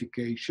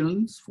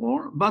qualifications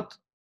but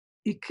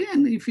he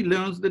can if he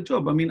learns the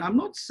job. I mean, I'm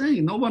not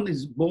saying no one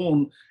is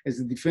born as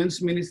a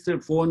defense minister,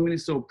 foreign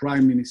minister, or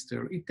prime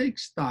minister. It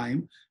takes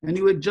time, and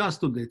you adjust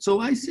to that. So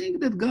I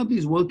think that Gabi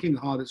is working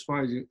hard as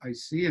far as I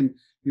see, and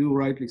you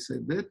rightly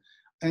said that.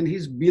 And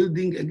he's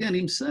building, again,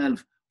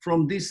 himself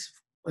from this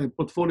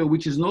portfolio,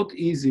 which is not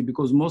easy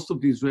because most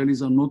of the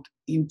Israelis are not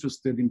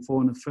interested in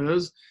foreign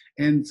affairs,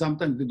 and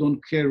sometimes they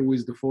don't care who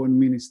is the foreign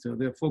minister.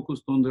 They're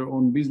focused on their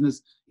own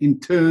business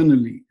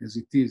internally, as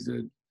it is.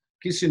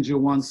 Kissinger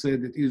once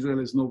said that Israel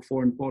has no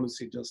foreign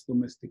policy, just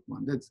domestic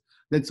one.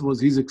 That was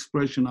his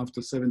expression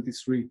after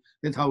 73.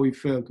 That's how he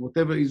felt.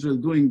 Whatever Israel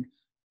doing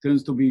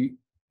turns to be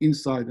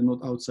inside and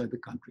not outside the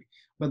country.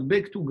 But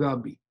back to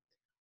Gabi.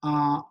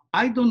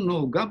 I don't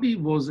know. Gabi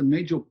was a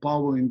major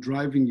power in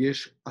driving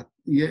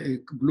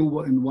blue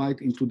and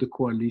white into the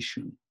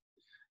coalition.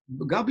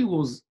 Gabi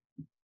was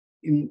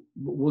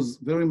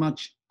very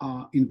much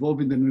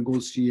involved in the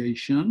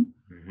negotiation,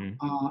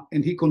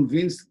 and he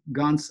convinced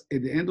Gantz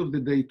at the end of the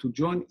day to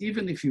join,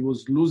 even if he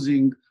was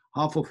losing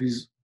half of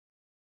his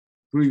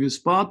previous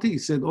party. He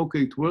said,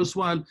 okay, it's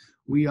worthwhile.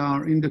 We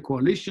are in the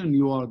coalition.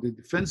 You are the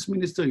defense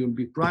minister. You'll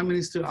be prime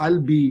minister. I'll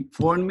be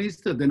foreign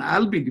minister. Then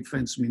I'll be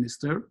defense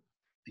minister.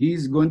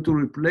 He's going to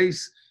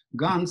replace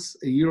Gantz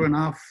a year and a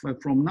half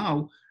from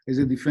now as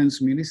a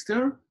defense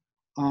minister.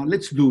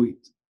 Let's do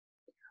it.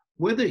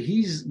 Whether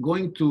he's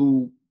going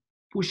to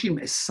push him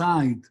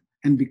aside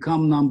and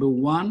become number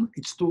one,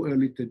 it's too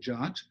early to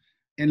judge.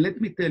 And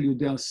let me tell you,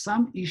 there are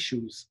some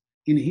issues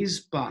in his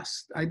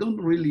past. I don't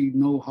really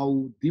know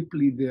how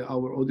deeply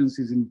our audience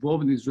is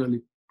involved in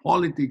Israeli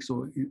politics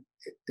or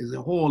as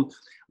a whole,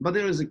 but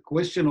there is a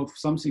question of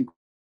something,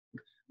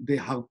 the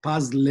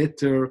Harpaz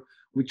letter,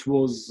 which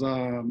was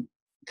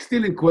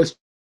still in question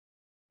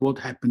what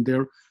happened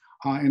there.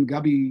 And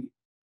Gabi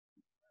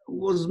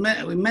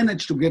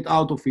managed to get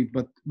out of it,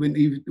 but when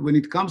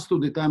it comes to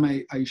the time,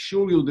 I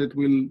assure you that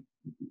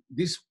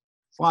this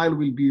file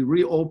will be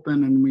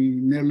reopened and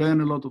we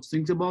learn a lot of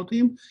things about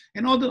him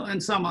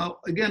and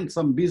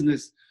some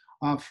business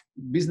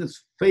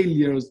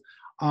failures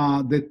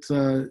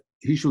that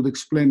he should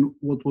explain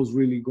what was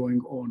really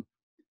going on.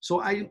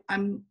 So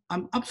I'm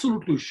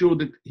absolutely sure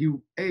that he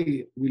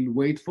will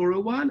wait for a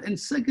while, and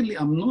secondly,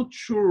 I'm not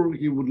sure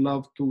he would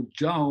love to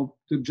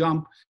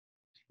jump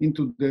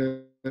into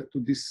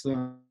this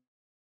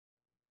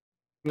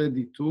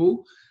ready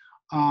to.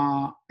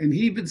 And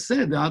he even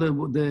said the other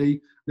day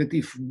that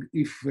if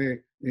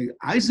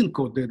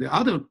Eisenkot, the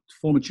other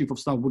former chief of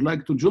staff, would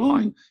like to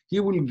join, he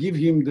will give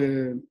him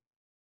the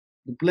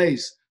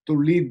place to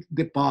lead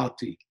the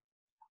party,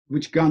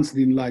 which Gantz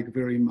didn't like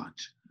very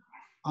much.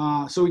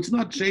 So it's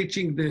not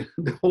changing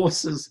the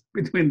horses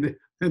between the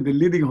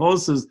leading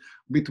horses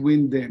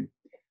between them.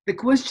 The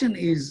question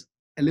is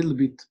a little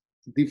bit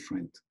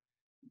different.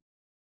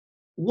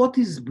 What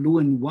is blue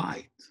and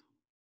white?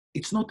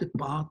 It's not a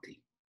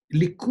party.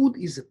 Likud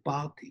is a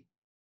party.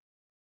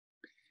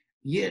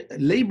 Yeah,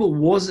 Labour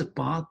was a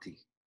party.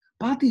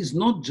 Party is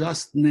not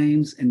just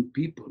names and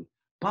people.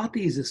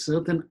 Party is a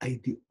certain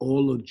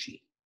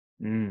ideology.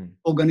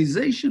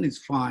 Organization is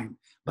fine.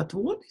 But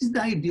what is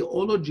the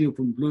ideology of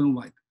blue and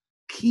white?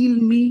 Kill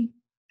me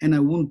and I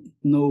won't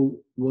know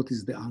what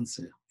is the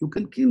answer. You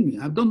can kill me,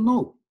 I don't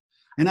know.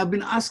 And I've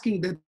been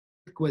asking that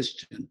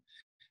question.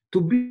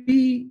 To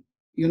be,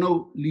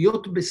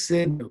 להיות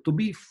בסדר, to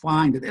be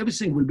fine, that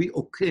everything will be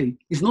okay,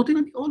 is not an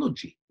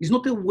ideology, it's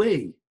not a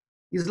way.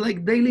 It's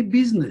like daily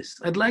business.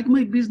 I'd like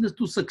my business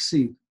to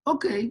succeed.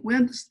 Okay, we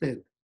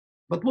understand.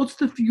 But what's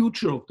the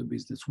future of the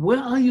business? Where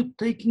are you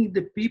taking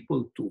the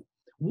people to?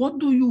 What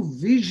do you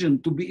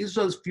vision to be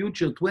Israel's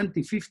future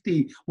 20,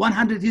 50,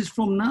 100 years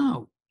from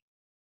now?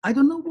 I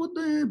don't know what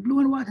the blue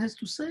and white has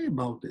to say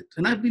about it.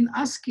 And I've been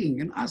asking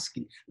and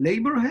asking.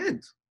 Labor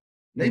had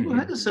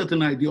a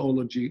certain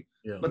ideology,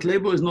 but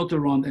Labor is not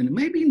around. And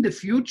maybe in the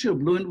future,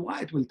 blue and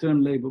white will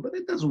turn Labor, but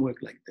it doesn't work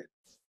like that.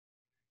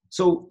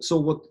 So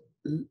what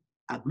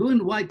blue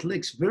and white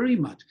lacks very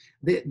much,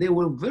 they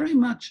were very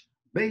much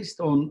based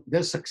on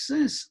their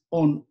success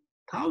on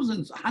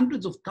thousands,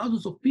 hundreds of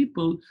thousands of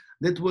people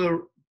that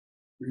were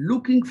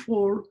looking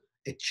for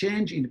a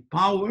change in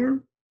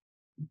power.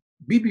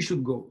 Bibi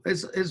should go,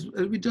 as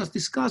we just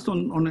discussed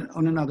on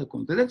another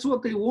content. That's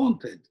what they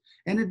wanted.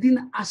 And they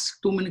didn't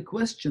ask too many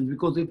questions,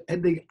 because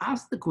if they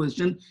asked the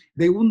question,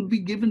 they wouldn't be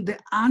given the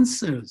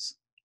answers.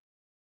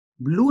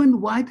 Blue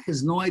and white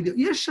has no idea.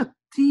 Yes,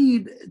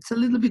 Shatid, it's a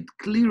little bit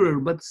clearer,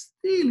 but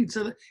still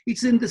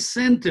it's in the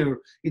center.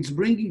 It's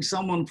bringing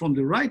someone from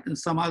the right and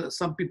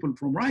some people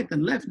from right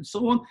and left and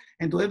so on,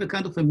 and to have a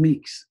kind of a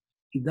mix.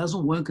 It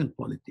doesn't work in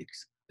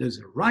politics. There's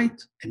a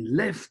right and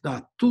left, that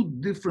are two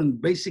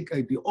different basic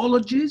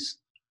ideologies.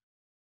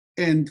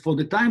 And for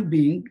the time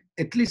being,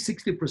 at least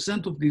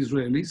 60% of the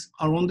Israelis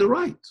are on the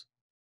right.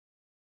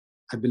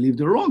 I believe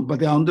they're wrong, but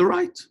they're on the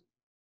right.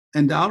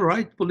 And they are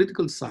right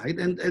political side,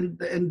 and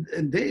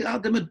they are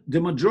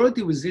the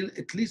majority within,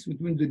 at least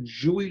between the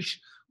Jewish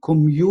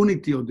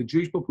community or the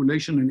Jewish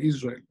population in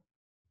Israel.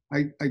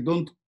 I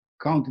don't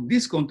count in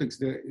this context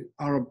the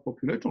Arab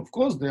population. Of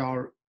course, they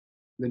are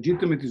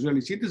legitimate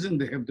Israeli citizens.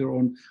 They have their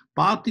own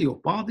party or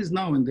parties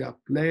now, and they are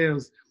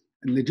players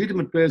and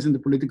legitimate players in the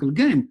political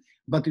game.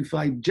 But if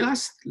I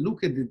just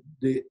look at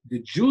the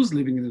Jews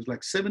living in it,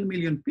 like 7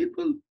 million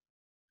people,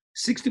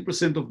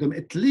 60% of them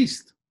at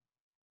least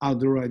are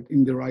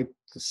in the right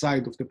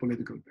side of the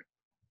political debate.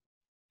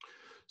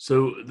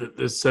 So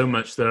there's so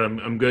much there.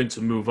 I'm going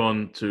to move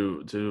on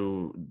to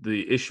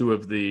the issue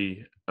of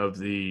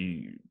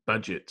the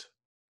budget.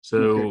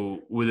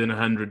 So within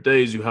 100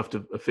 days, you have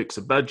to fix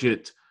a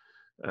budget.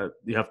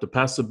 You have to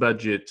pass a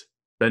budget.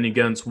 Benny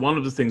Gantz, one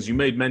of the things you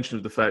made mention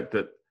of the fact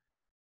that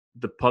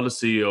the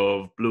policy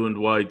of blue and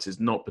white is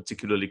not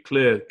particularly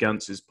clear,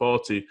 Gantz's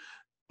party.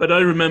 But I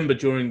remember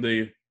during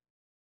the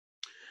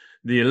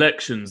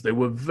elections, they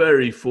were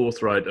very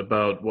forthright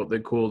about what they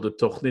called a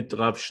Tochnit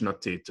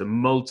Rav-Shnatit, a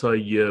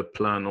multi-year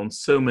plan on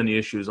so many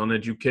issues, on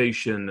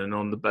education and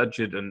on the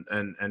budget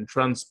and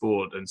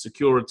transport and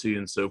security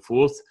and so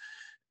forth.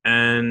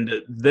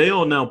 And they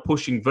are now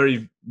pushing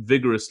very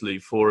vigorously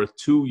for a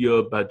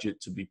 2-year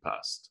budget to be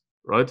passed,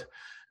 right?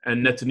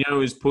 And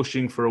Netanyahu is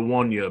pushing for a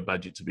 1-year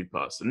budget to be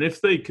passed. And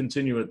if they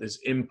continue at this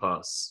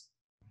impasse,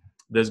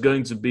 there's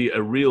going to be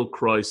a real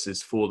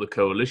crisis for the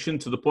coalition,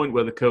 to the point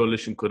where the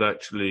coalition could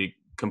actually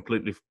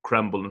completely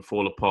crumble and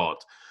fall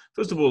apart.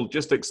 First of all,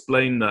 just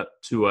explain that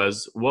to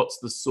us. What's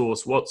the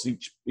source? What's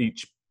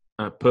each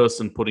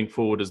person putting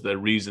forward as their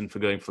reason for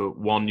going for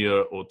 1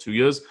 year or 2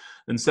 years?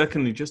 And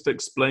secondly, just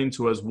explain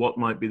to us what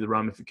might be the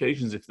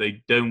ramifications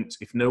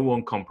if no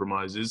one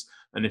compromises,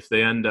 and if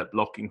they end up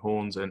locking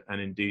horns and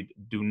indeed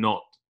do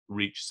not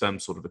reach some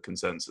sort of a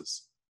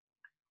consensus.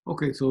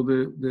 Okay, so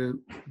the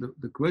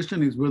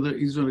question is whether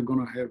Israel is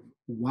going to have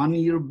 1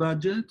 year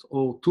budget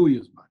or 2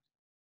 years budget.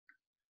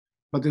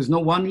 But there's no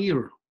 1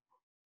 year,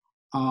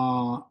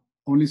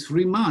 only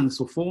 3 months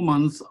or 4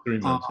 months,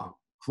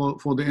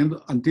 for the end,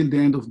 until the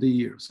end of the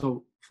year.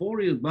 So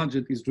 4 years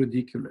budget is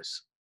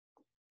ridiculous.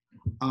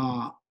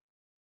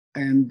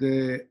 And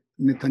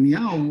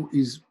Netanyahu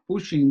is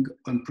pushing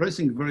and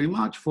pressing very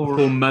much for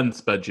 4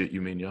 months budget,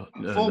 you mean? Yeah.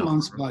 4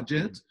 months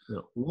budget,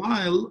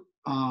 while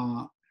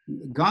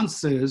Gantz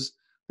says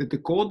that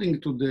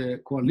according to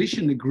the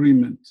coalition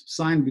agreement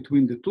signed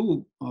between the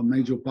two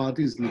major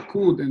parties,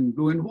 Likud and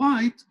Blue and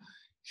White,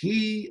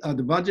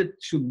 the budget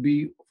should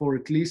be for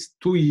at least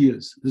 2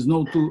 years.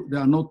 There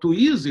are no 2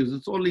 years,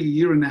 it's only a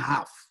year and a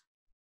half.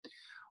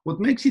 What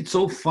makes it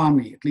so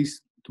funny, at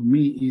least to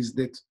me, is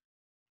that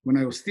when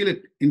I was still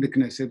in the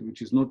Knesset,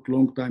 which is not a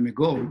long time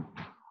ago,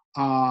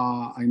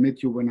 I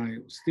met you when I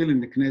was still in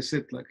the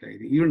Knesset, like a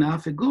year and a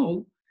half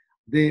ago,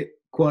 the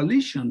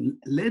coalition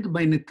led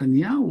by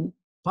Netanyahu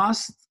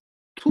passed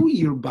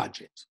 2-year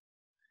budget.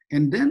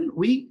 And then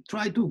we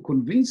tried to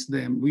convince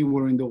them, we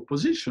were in the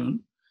opposition,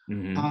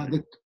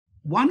 that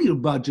 1 year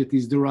budget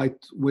is the right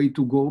way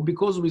to go,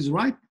 because with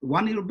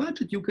 1 year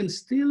budget, you can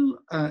still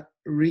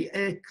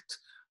react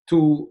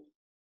to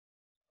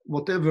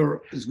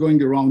whatever is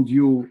going around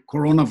you,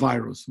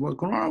 coronavirus. Well,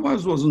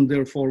 coronavirus wasn't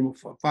there for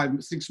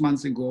 5-6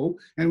 months ago,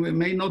 and we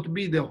may not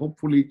be there,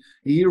 hopefully,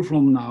 a year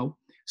from now.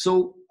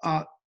 So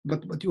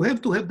but you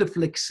have to have the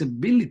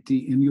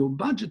flexibility in your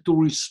budget to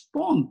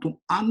respond to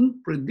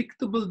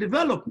unpredictable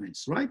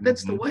developments, right?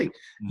 That's the way.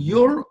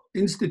 Your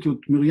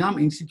institute, Miriam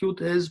Institute,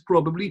 has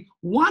probably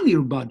 1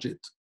 year budget,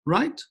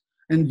 right?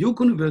 And Duke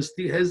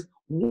University has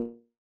 1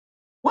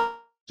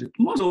 budget.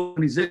 Most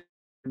organizations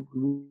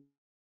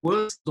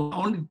works on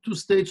only 2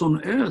 states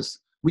on earth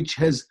which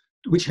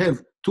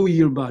have 2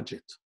 year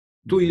budget,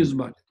 2 years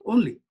budget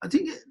only. I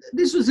think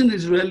this was an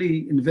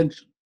Israeli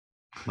invention,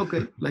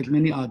 okay, like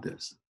many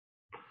others.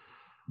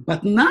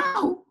 But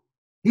now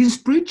he's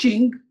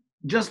preaching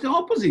just the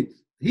opposite.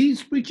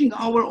 He's preaching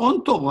our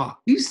own Torah.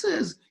 He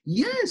says,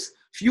 yes,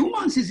 few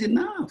months is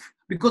enough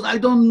because I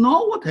don't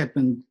know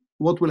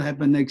what will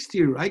happen next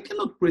year. I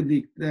cannot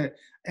predict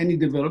any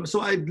development.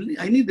 So I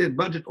need that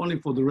budget only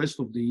for the rest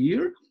of the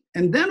year.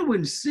 And then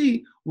we'll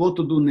see what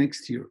to do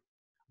next year.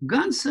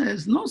 Gantz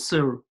says, no,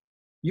 sir,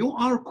 you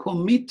are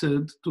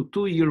committed to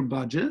 2 year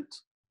budget,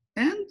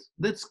 and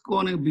that's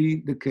going to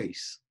be the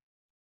case.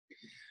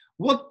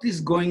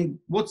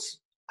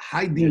 What's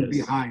hiding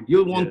behind?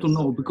 You want to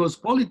know, because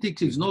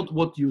politics is not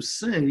what you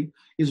say,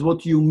 is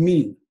what you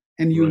mean.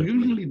 And you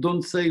usually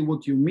don't say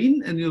what you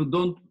mean, and you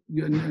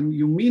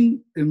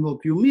mean what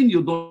you mean,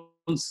 you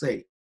don't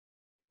say.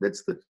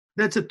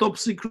 That's a top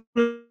secret,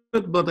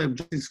 but I've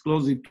just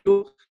disclosed it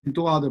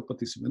to other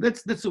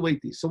participants. That's the way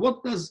it is. So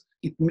what does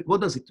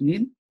it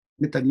mean?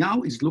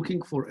 Netanyahu is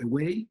looking for a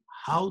way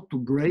how to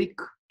break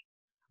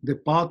the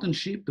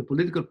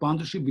political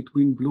partnership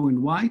between blue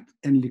and white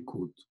and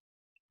Likud.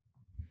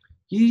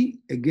 He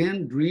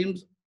again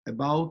dreams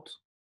about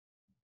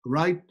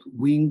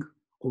right-wing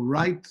or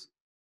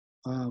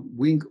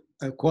right-wing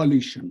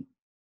coalition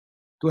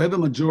to have a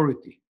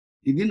majority.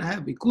 He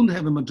couldn't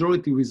have a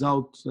majority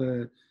without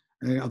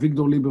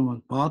Avigdor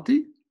Lieberman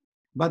party,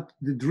 but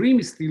the dream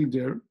is still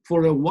there.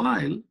 For a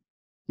while,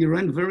 he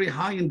ran very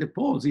high in the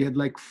polls. He had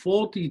like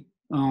 40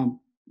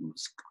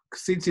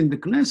 seats in the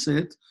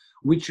Knesset,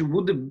 which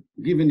would have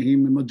given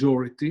him a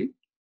majority,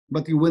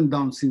 but he went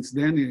down since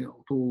then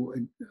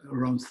to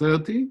around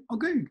 30.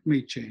 Okay, it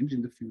may change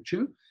in the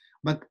future,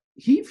 but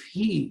if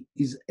he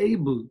is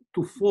able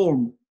to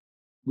form,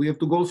 we have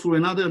to go through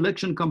another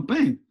election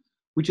campaign,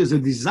 which is a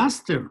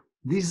disaster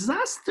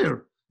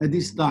at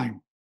this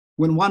time,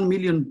 when 1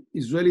 million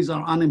Israelis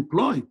are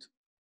unemployed,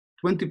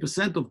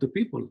 20% of the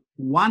people,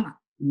 1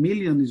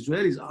 million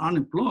Israelis are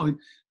unemployed,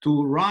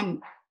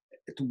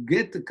 to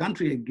get the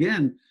country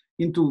again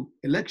into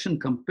election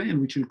campaign,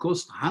 which will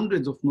cost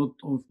hundreds of not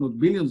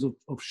billions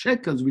of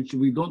shekels, which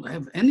we don't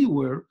have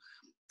anywhere,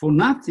 for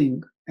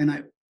nothing. And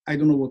I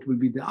don't know what will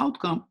be the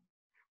outcome,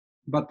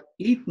 but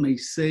it may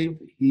save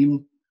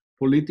him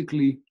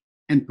politically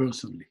and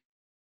personally.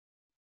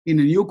 In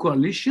a new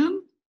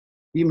coalition,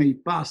 he may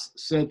pass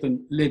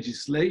certain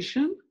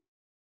legislation.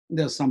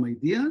 There are some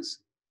ideas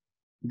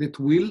that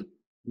will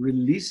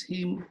release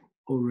him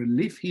or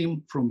relieve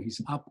him from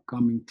his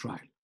upcoming trial.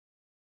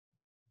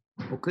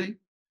 Okay?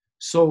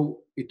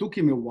 So it took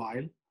him a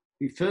while.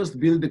 He first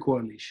built the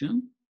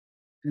coalition,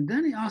 and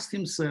then he asked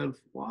himself,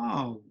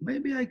 wow,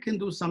 maybe I can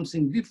do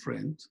something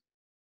different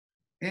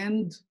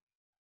and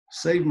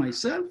save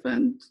myself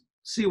and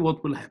see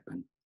what will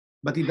happen.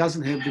 But he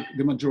doesn't have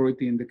the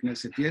majority in the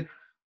Knesset yet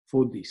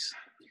for this.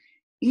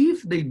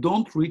 If they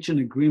don't reach an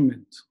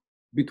agreement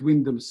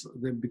between the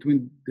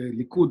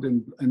Likud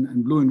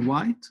and blue and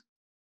white,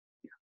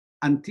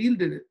 until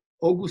the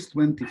August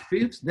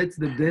 25th, that's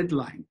the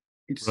deadline.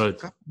 It's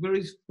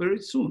very, very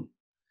soon.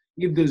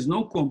 If there's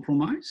no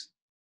compromise,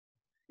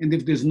 and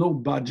if there's no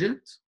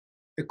budget,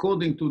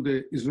 according to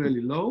the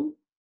Israeli law,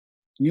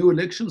 new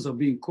elections are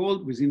being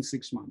called within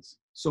 6 months.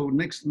 So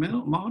next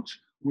March,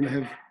 we'll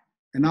have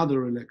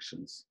another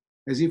elections,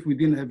 as if we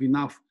didn't have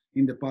enough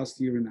in the past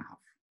year and a half.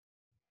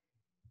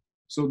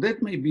 So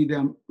that may be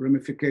the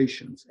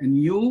ramifications, a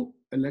new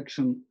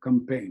election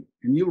campaign,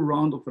 a new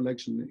round of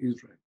election in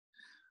Israel.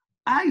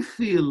 I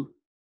feel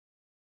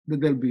that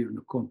there'll be a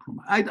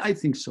compromise. I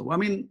think so. I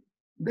mean,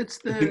 that's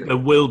the... I think there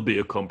will be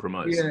a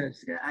compromise.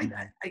 Yes.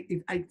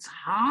 It's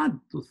hard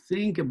to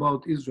think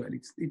about Israel.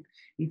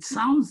 It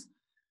sounds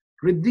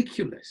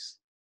ridiculous,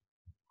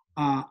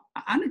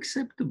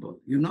 unacceptable.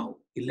 You know,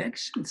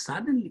 election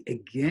suddenly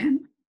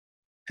again,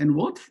 and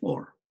what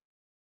for?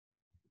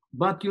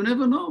 But you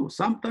never know.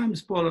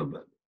 Sometimes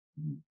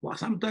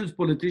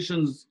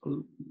politicians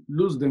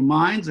lose their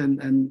minds and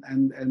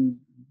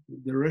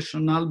the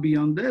rationale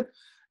beyond that,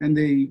 and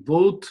they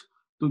vote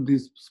to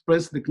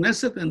disperse the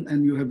Knesset,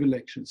 and you have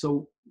elections.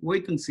 So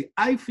wait and see.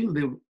 I feel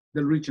they'll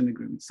reach an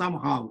agreement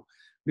somehow,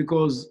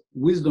 because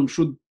wisdom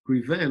should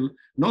prevail,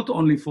 not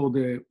only with all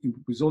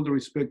the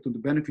respect to the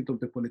benefit of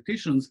the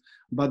politicians,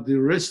 but the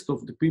rest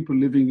of the people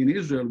living in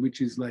Israel, which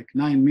is like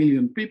 9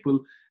 million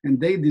people, and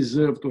they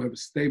deserve to have a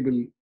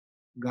stable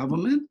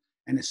government,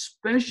 and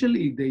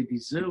especially they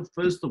deserve,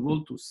 first of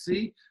all, to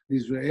see the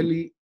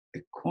Israeli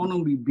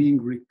economy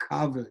being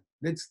recovered.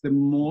 That's the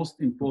most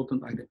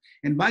important item.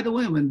 And by the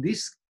way, when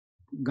this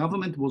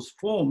government was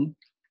formed,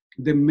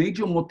 the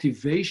major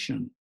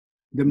motivation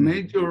The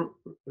major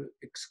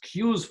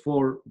excuse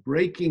for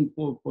breaking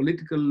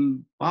political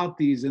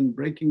parties and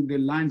breaking the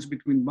lines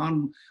between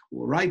one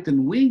right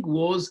and wing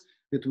was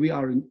that we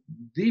are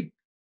deep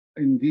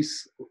in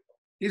this,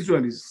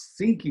 Israel is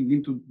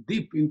sinking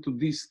deep into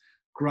this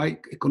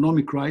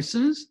economic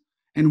crisis,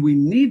 and we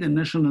need a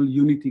national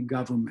unity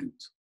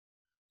government.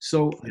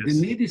 So the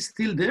need is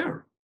still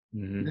there.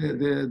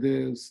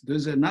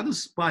 There's another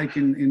spike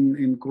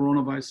in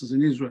coronavirus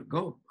in Israel,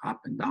 go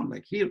up and down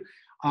like here,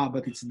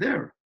 but it's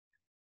there.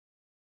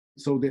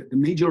 So the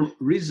major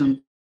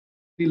reason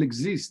still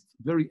exists,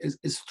 very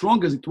as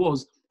strong as it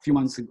was a few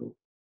months ago.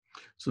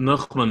 So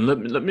Nachman,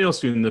 let me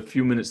ask you in the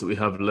few minutes that we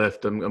have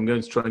left, I'm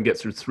going to try and get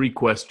through 3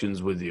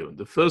 questions with you.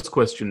 The first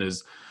question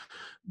is,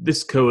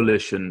 this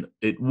coalition,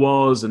 it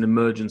was an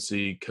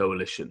emergency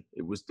coalition.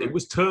 It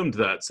was termed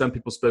that. Some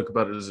people spoke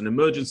about it as an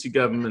emergency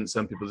government,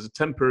 some people as a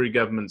temporary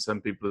government,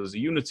 some people as a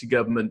unity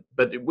government.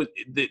 But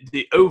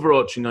the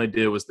overarching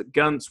idea was that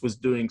Gantz was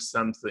doing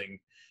something,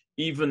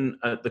 even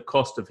at the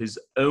cost of his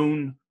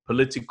own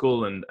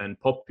political and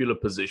popular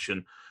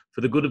position,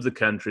 for the good of the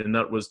country, and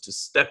that was to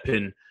step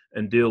in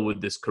and deal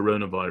with this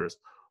coronavirus.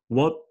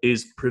 What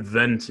is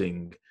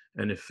preventing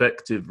an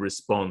effective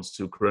response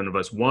to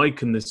coronavirus? Why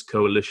can this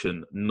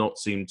coalition not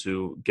seem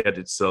to get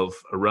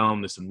itself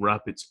around this and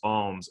wrap its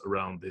arms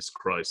around this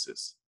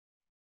crisis?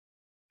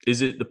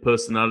 Is it the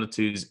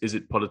personalities? Is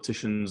it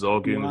politicians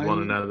arguing with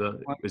one another?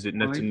 Is it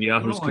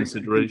Netanyahu's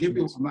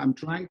considerations? I'm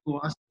trying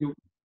to ask you.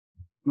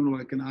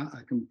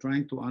 I'm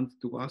trying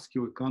to ask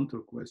you a counter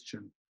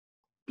question.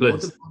 Please.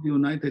 What about the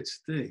United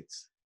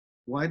States?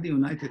 Why the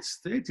United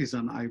States is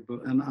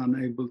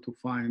unable to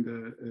find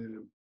a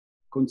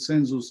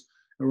consensus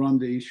around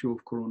the issue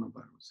of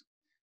coronavirus?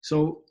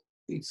 So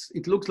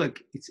it looks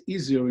like it's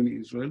easier in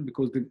Israel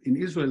because in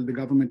Israel the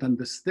government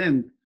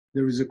understands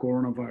there is a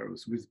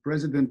coronavirus. With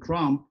President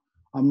Trump,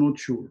 I'm not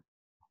sure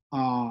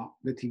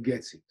that he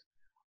gets it.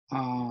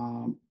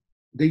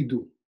 They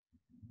do.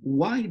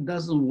 Why it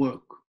doesn't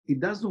work? It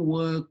doesn't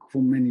work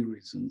for many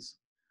reasons,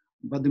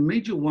 but the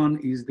major one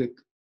is that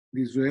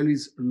the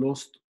Israelis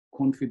lost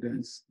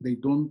confidence. They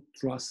don't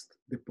trust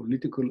the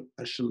political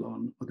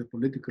echelon or the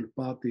political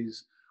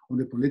parties or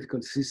the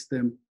political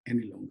system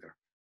any longer.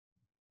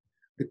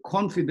 The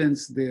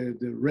confidence, the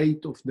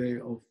rate of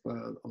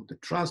the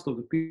trust of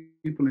the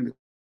people in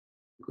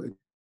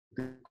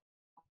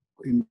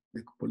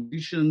the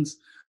politicians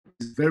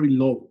is very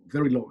low,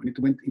 and it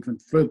went even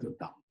further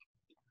down.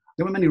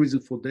 There were many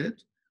reasons for that,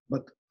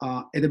 but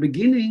at the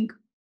beginning,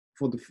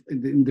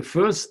 in the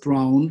first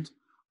round,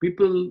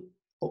 people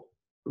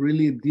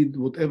really did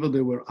whatever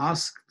they were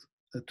asked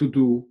to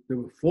do. They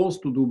were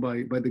forced to do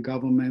by the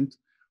government.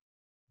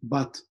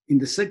 But in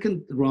the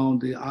second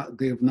round,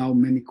 they have now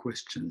many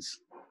questions.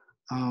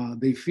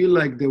 They feel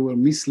like they were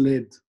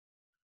misled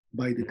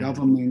by the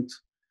government,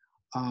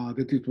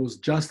 that it was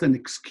just an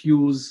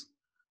excuse,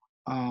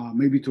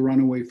 maybe to run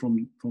away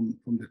from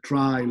the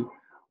trial,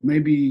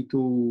 maybe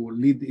to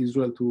lead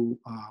Israel to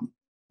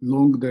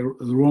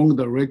wrong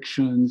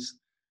directions,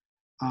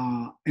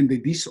 and they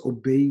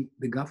disobey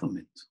the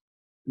government.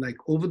 Like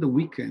over the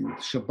weekend,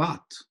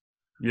 Shabbat,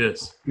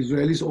 yes,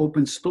 Israelis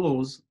opened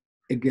stores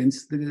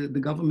against the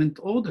government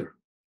order.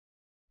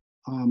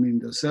 I mean,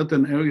 there are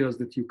certain areas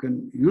that you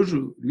can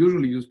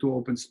usually use to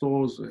open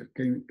stores,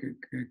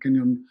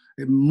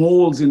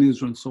 malls in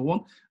Israel and so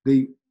on.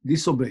 They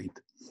disobeyed.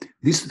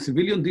 This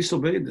civilian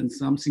disobeyed, and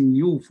something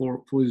new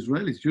for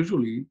Israelis.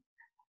 Usually,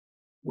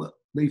 well,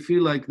 they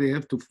feel like they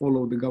have to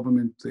follow the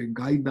government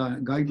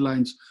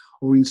guidelines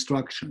or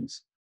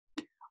instructions.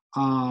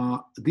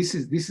 This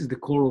is the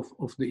core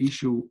of the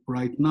issue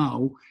right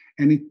now,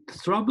 and it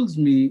troubles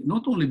me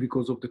not only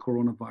because of the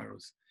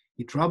coronavirus.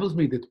 It troubles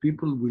me that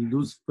people will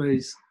lose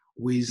faith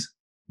with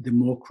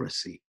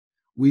democracy,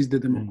 with the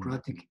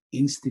democratic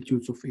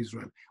institutes of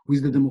Israel,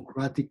 with the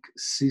democratic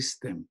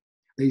system.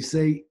 They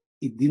say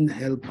it didn't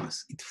help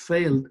us, it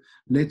failed.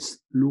 Let's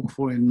look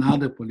for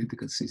another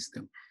political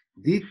system.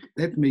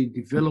 That may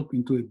develop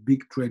into a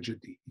big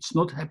tragedy. It's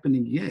not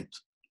happening yet.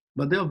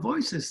 But there are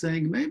voices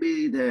saying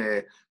maybe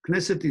the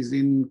Knesset is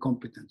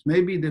incompetent.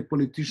 Maybe the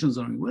politicians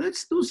are, well,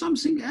 let's do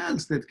something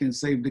else that can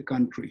save the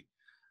country.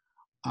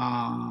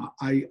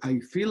 I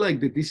feel like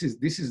that this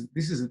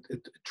is a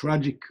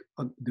tragic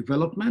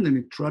development and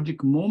a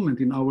tragic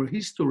moment in our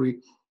history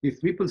if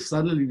people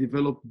suddenly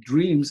develop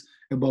dreams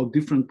about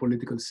different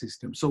political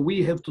systems. So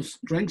we have to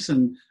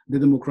strengthen the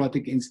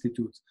democratic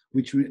institutes,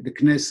 which the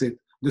Knesset,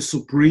 the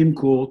Supreme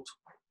Court,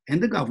 and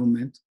the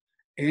government,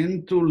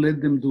 and to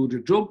let them do the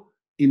job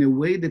in a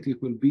way that it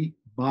will be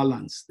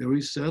balanced. There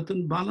is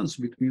certain balance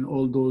between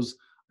all those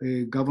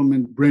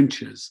government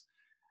branches.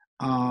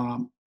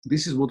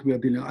 This is what we are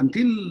dealing with.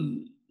 Until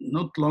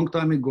not long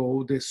time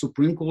ago, the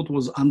Supreme Court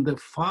was under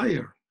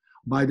fire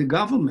by the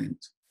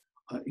government.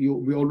 We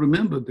all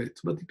remember that,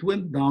 but it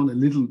went down a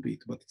little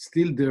bit, but it's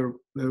still there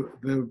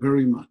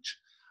very much.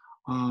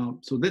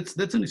 So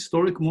that's an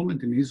historic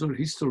moment in Israel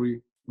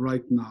history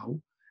right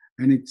now.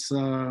 And it's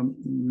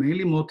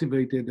mainly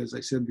motivated, as I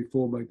said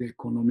before, by the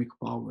economic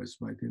powers,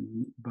 by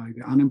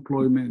the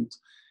unemployment,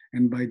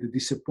 and by the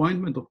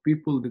disappointment of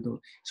people that don't.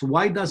 So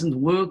why doesn't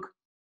work?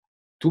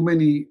 Too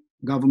many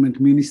government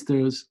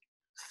ministers,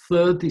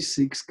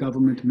 36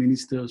 government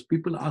ministers.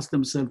 People ask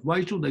themselves,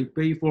 why should I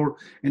pay for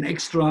an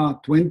extra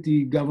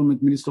 20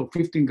 government ministers or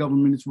 15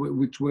 government ministers,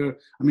 which were,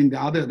 I mean, the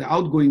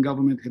outgoing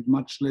government had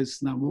much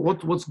less. Now,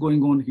 what's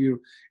going on here?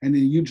 And a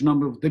huge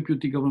number of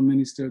deputy government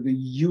ministers, a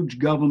huge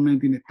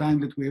government in a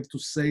time that we have to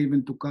save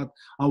and to cut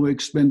our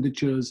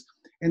expenditures.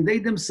 And they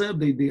themselves,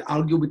 they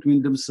argue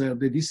between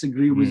themselves, they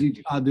disagree with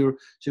each other.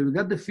 So we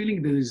got the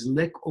feeling there is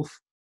lack of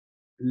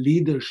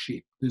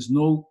leadership. There's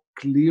no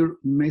clear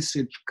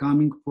message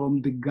coming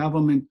from the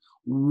government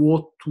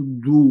what to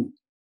do.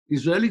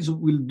 Israelis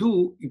will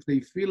do if they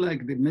feel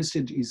like the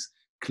message is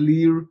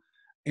clear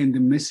and the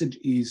message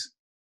is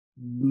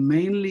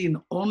mainly and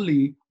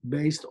only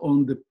based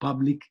on the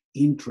public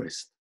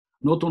interest,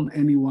 not on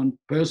anyone's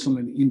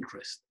personal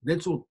interest.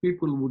 That's what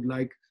people would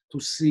like to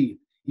see.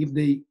 If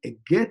they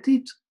get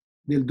it,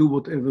 they'll do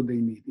whatever they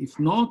need. If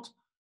not,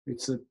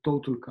 it's a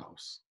total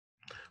chaos.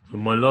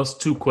 My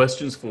last two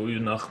questions for you,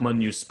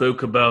 Nachman. You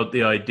spoke about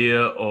the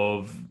idea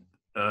of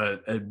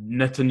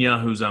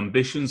Netanyahu's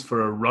ambitions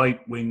for a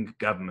right-wing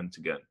government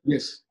again.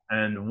 Yes.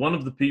 And one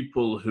of the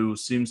people who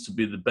seems to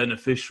be the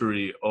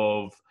beneficiary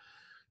of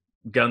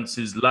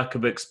Gantz's lack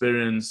of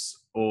experience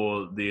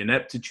or the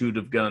ineptitude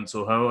of Gantz,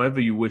 or however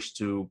you wish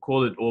to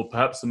call it, or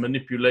perhaps the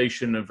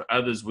manipulation of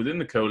others within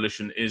the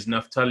coalition, is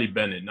Naftali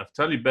Bennett.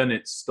 Naftali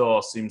Bennett's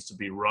star seems to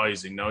be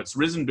rising. Now, it's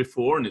risen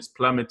before and it's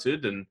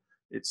plummeted, and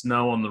it's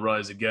now on the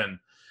rise again.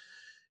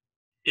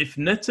 If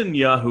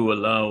Netanyahu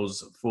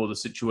allows for the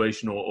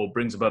situation or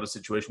brings about a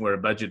situation where a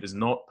budget is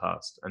not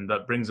passed, and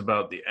that brings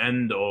about the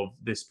end of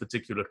this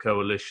particular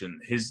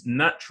coalition, his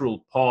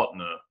natural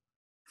partner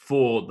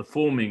for the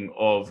forming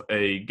of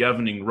a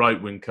governing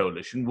right-wing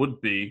coalition would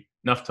be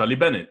Naftali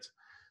Bennett.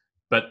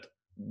 But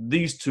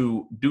these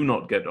two do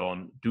not get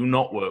on, do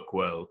not work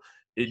well.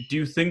 Do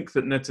you think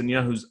that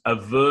Netanyahu's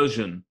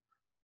aversion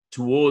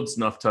towards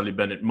Naftali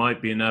Bennett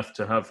might be enough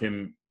to have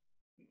him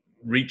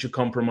reach a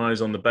compromise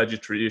on the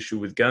budgetary issue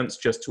with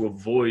Gantz just to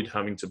avoid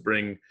having to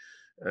bring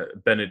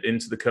Bennett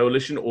into the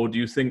coalition? Or do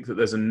you think that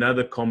there's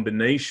another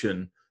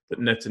combination that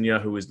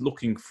Netanyahu is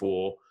looking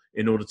for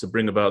in order to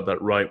bring about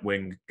that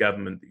right-wing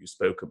government that you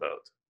spoke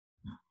about?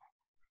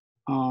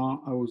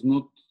 I was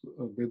not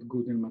that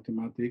good in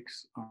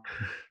mathematics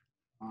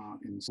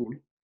in school.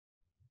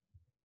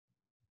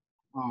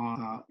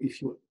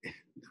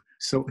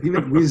 So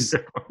even with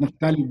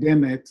Naftali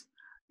Bennett,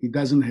 he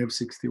doesn't have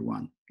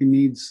 61. He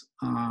needs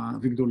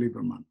Victor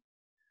Lieberman.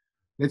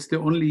 That's the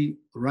only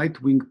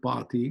right-wing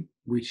party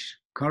which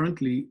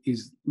currently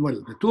is,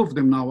 well, the two of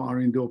them now are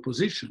in the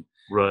opposition.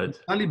 Right.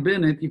 Naftali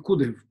Bennett, he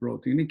could have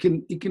brought in. He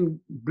can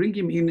bring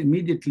him in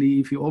immediately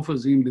if he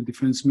offers him the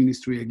defense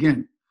ministry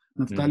again.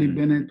 Naftali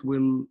Bennett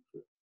will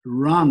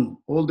run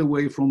all the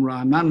way from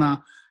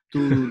Ra'anana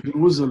to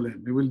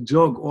Jerusalem. He will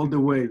jog all the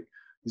way.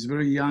 He's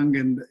very young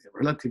and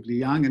relatively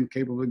young and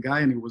capable guy,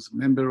 and he was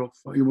in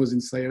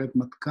Sayeret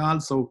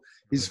Matkal, so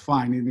he's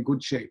fine, in a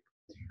good shape.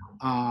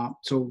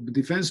 So the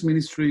defense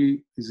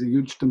ministry is a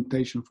huge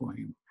temptation for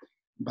him.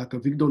 But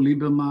Victor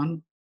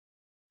Lieberman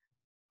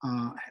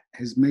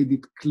has made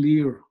it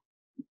clear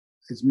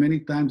as many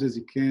times as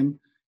he can,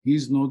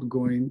 he's not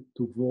going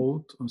to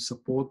vote or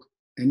support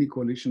any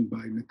coalition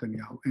by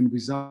Netanyahu. And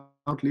without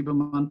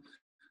Lieberman,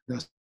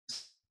 there's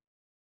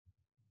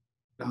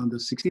under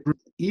 60.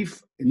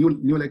 If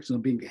new elections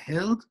are being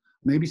held,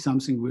 maybe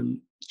something will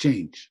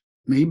change.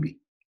 Maybe.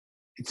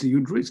 It's a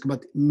huge risk,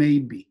 but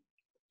maybe.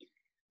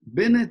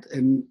 Bennett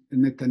and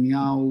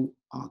Netanyahu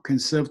can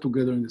serve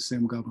together in the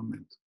same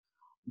government.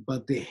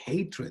 But the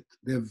hatred,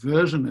 the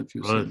aversion, if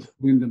you say,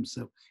 between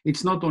themselves,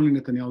 it's not only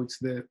Netanyahu, it's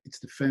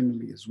the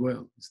family as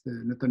well. It's the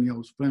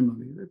Netanyahu's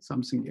family. That's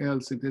something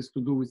else. It has to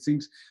do with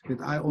things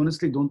that I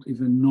honestly don't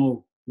even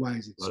know. Why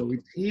is it? Right. So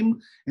it's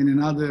him and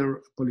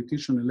another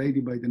politician, a lady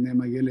by the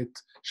name Ayelet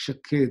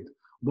Shaked.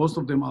 Both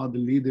of them are the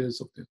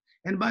leaders of it.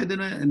 And by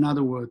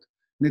another word,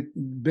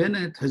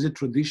 Bennett has a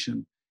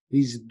tradition.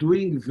 He's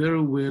doing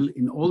very well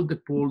in all the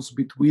polls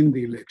between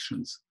the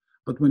elections.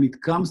 But when it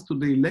comes to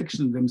the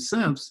elections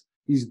themselves,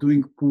 he's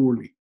doing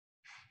poorly.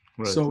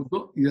 Right. So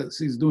yes,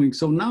 he's doing.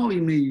 So now he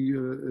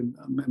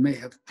may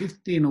have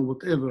 15 or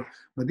whatever,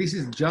 but this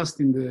is just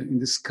in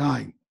the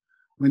sky.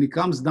 When he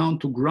comes down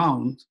to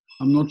ground,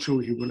 I'm not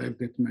sure he will have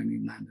that many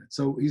mandates.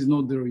 So he's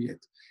not there yet.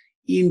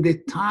 In the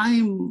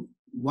time,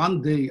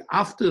 one day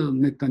after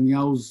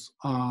Netanyahu's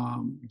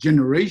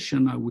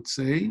generation, I would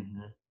say,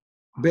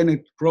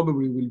 Bennett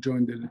probably will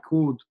join the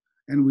Likud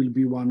and will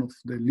be one of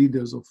the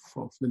leaders of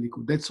the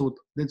Likud.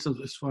 That's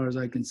as far as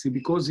I can see,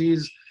 because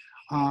he's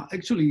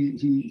actually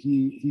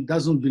he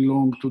doesn't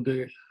belong to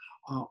the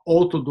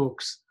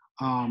Orthodox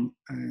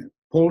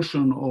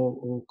portion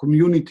or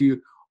community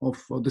of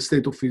the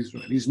state of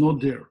Israel. He's not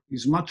there.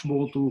 He's much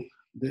more to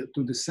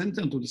to the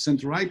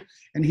center right.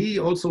 And he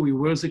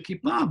wears a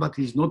kippah, but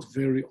he's not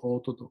very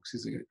orthodox.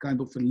 He's a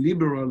kind of a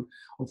liberal,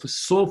 of a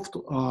soft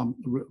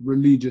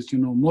religious,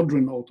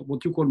 modern orthodox,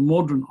 what you call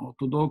modern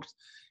orthodox.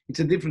 It's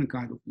a different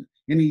kind of,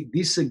 and he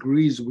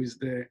disagrees with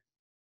the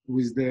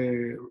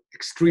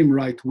extreme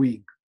right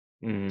wing.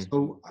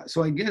 So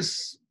I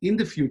guess in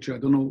the future, I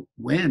don't know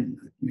when,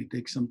 it may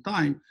take some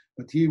time,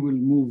 but he will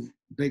move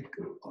back,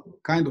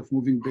 kind of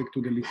moving back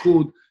to the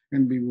Likud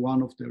and be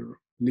one of their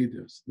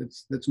leaders.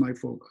 That's my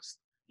forecast.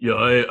 Yeah,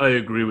 I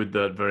agree with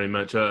that very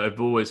much. I've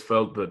always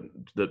felt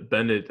that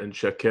Bennett and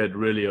Shaked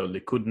really are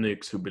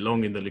Likudniks who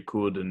belong in the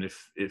Likud, and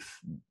if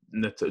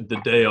the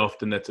day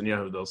after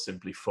Netanyahu, they'll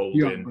simply fold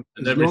in. But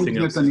and as long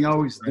everything as else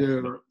Netanyahu is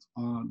there,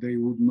 they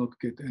would not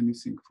get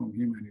anything from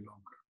him any longer.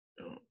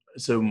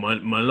 So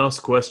my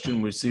last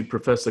question, we see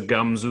Professor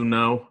Gamzu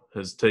now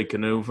has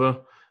taken over,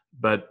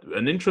 but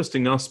an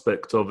interesting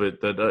aspect of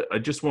it that I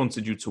just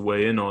wanted you to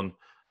weigh in on,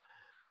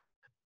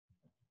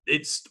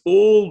 it's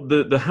all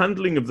the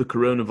handling of the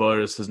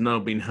coronavirus has now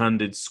been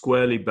handed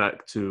squarely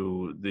back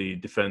to the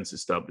defense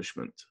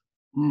establishment.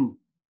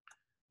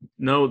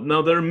 Now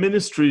there are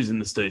ministries in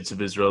the States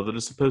of Israel that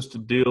are supposed to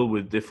deal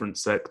with different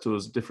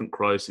sectors, different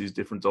crises,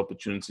 different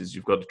opportunities.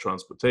 You've got the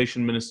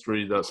transportation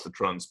ministry, that's for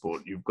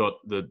transport. You've got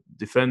the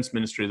defense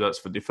ministry, that's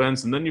for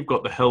defense. And then you've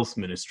got the health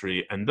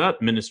ministry. And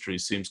that ministry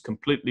seems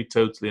completely,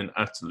 totally, and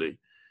utterly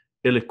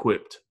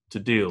ill-equipped to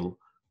deal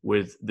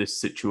with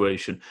this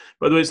situation.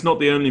 By the way, it's not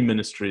the only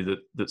ministry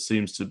that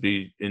seems to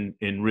be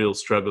in real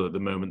struggle at the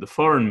moment. The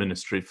foreign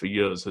ministry for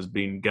years has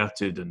been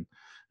gutted and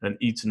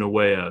eaten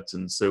away at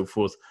and so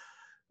forth.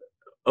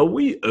 Are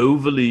we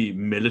overly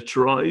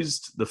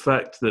militarized? The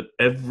fact that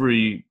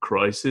every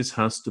crisis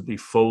has to be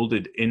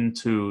folded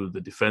into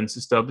the defense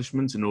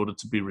establishment in order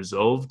to be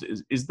resolved,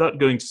 is that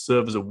going to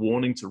serve as a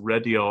warning to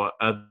ready our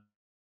other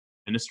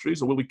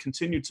ministries, or will we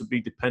continue to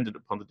be dependent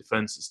upon the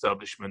defense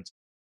establishment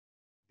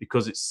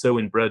because it's so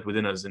inbred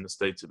within us in the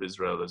state of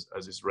Israel as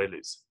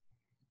Israelis?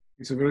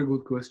 It's a very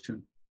good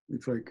question,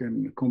 if I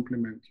can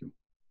compliment you,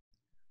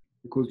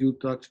 because you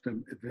touched a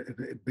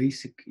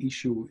basic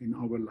issue in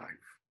our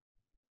life.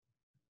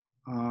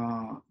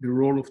 The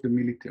role of the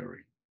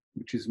military,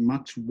 which is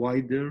much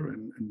wider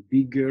and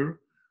bigger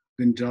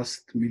than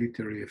just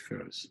military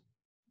affairs.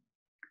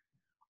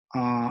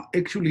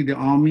 Actually, the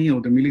army or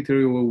the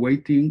military were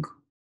waiting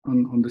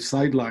on the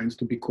sidelines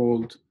to be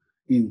called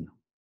in.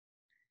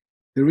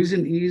 The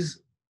reason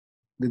is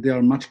that they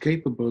are much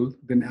capable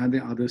than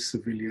other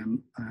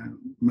civilian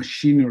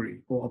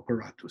machinery or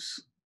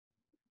apparatus.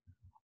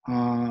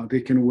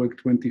 They can work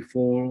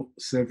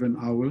 24/7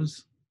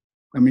 hours.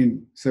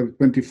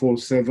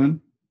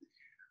 24/7.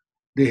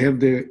 They have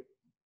the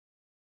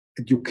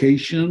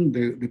education.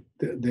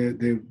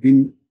 They've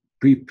been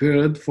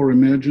prepared for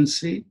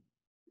emergency.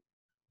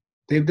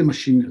 They have the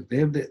machinery. They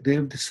have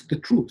the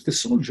troops, the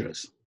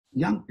soldiers,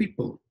 young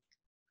people.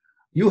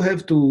 You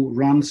have to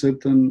run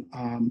certain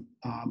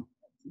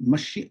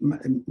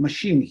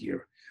machine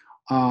here.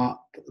 Those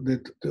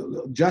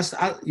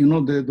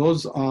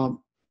are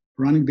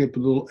running the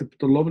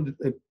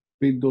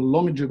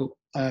epidemiological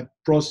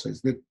process,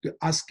 that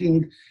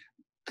asking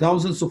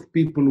thousands of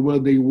people where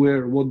they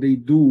were, what they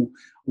do,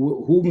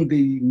 whom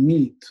they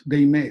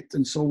met,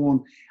 and so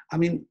on. I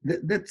mean,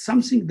 that's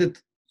something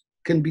that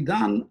can be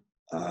done,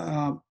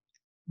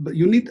 but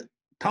you need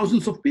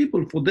thousands of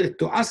people for that,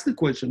 to ask the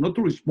question, not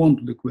to respond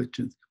to the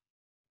questions.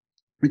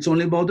 It's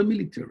only about the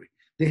military.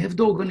 They have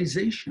the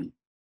organization.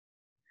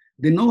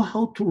 They know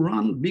how to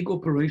run big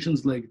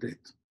operations like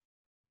that.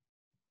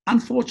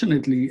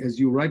 Unfortunately, as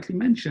you rightly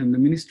mentioned, the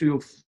Ministry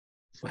of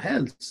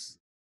Health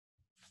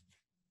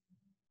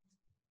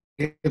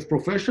have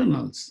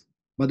professionals,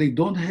 but they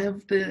don't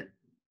have the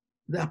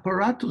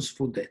apparatus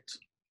for that.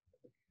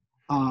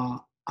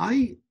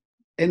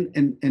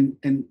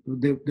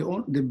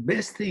 The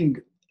best thing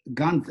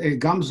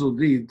Gamzo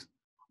did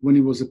when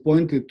he was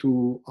appointed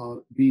to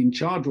be in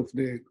charge of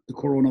the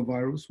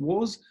coronavirus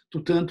was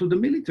to turn to the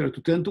military,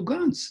 to turn to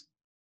Gantz.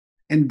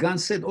 And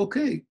Gantz said,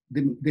 okay,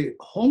 the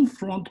Home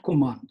Front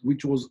Command,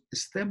 which was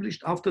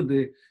established after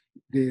the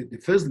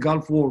first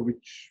Gulf War,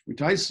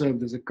 which I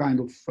served as a kind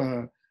of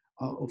a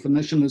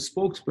national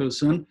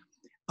spokesperson,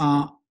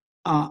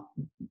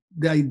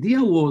 the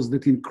idea was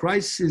that in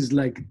crises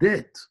like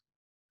that,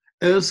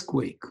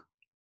 earthquake,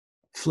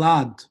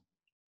 flood,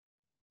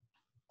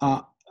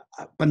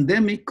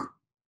 pandemic,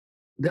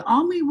 the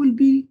army will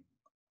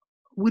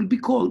be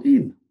called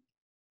in.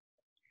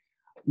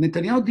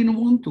 Netanyahu didn't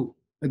want to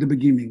at the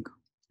beginning.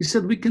 He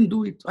said, we can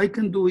do it, I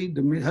can do it,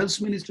 the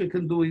health ministry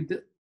can do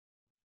it.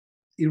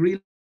 He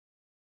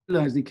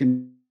realized he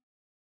can.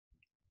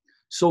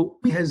 So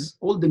he has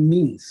all the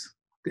means,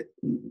 the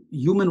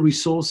human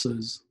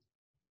resources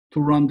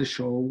to run the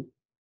show,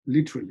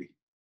 literally.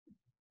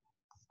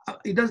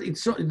 It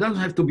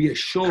doesn't have to be a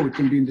show, it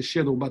can be in the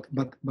shadow, but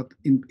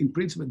in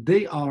principle,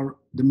 they are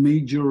the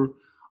major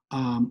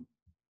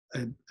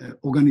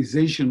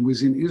organization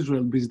within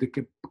Israel with the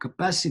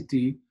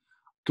capacity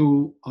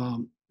to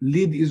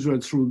lead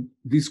Israel through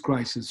this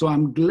crisis. So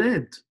I'm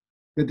glad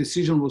the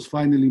decision was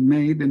finally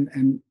made,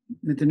 and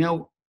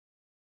Netanyahu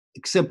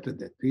accepted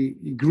that. He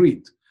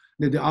agreed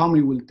that the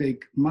army will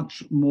take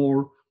much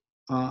more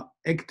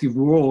active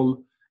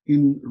role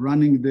in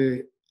running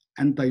the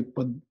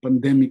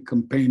anti-pandemic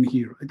campaign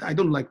here. I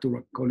don't like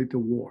to call it a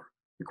war.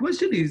 The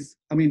question is,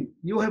 I mean,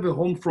 you have a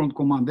home front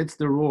command, that's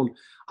the role.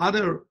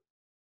 Other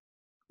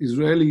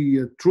Israeli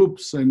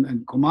troops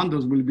and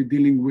commanders will be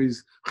dealing with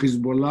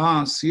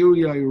Hezbollah,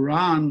 Syria,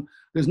 Iran.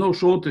 There's no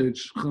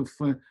shortage of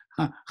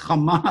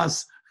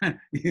Hamas,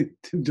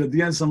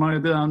 Judea and Samaria.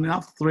 There are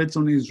enough threats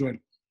on Israel.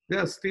 They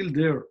are still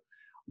there.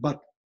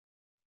 But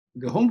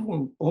the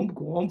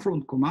home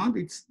front command,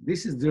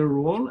 this is their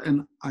role,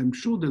 and I'm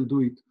sure they'll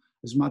do it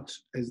as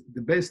much as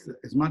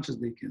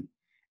they can.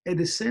 At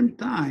the same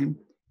time,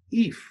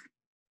 if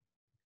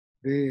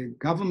the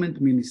government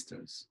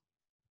ministers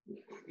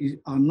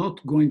are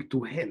not going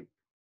to help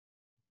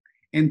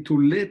and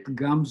to let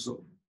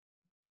Gamzo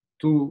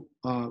to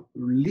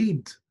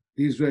lead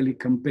the Israeli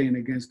campaign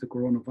against the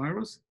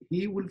coronavirus,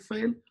 he will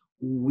fail,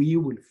 we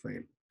will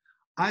fail.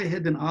 I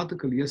had an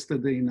article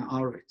yesterday in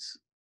Haaretz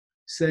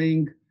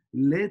saying,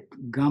 let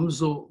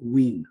Gamzo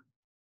win.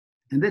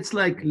 And that's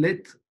like,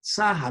 let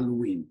Tzahal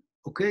win,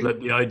 okay? Let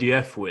the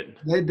IDF win.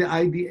 Let the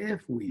IDF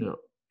win. Yeah.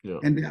 Yeah.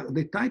 And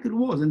the title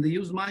was, and they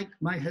used my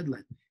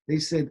headline, they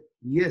said,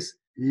 yes,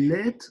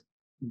 let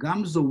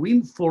Gamzo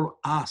win for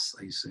us,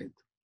 I said.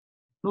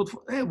 Not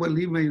for, well,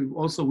 he may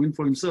also win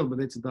for himself, but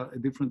that's a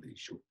different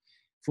issue.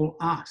 For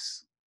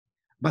us.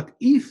 But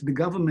if the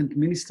government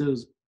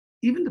ministers,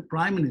 even the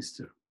prime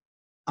minister,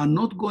 are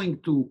not going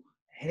to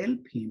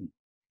help him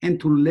and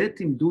to let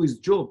him do his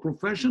job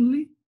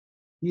professionally,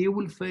 he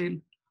will fail,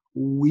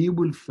 we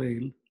will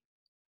fail,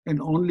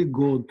 and only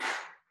God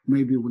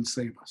maybe will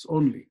save us.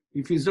 Only.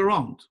 If he's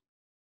around,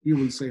 he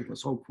will save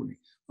us, hopefully.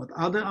 But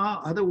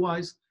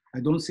otherwise, I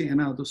don't see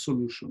any other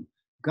solution.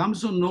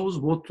 Gamzo knows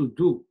what to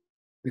do.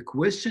 The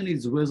question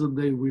is whether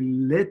they will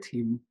let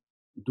him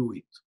do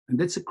it. And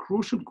that's a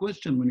crucial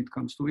question when it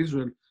comes to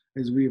Israel,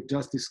 as we have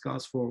just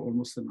discussed for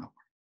almost an hour.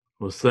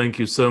 Well, thank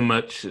you so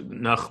much,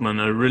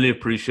 Nachman. I really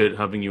appreciate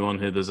having you on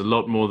here. There's a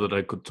lot more that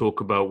I could talk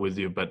about with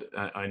you, but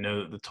I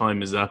know that the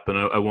time is up. And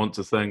I want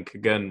to thank,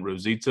 again,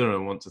 Rosita. I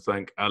want to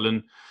thank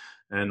Alan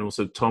and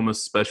also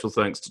Thomas. Special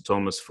thanks to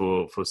Thomas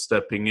for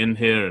stepping in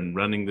here and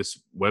running this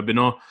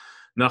webinar.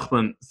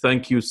 Nachman,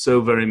 thank you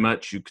so very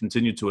much. You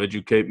continue to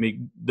educate me.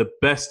 The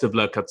best of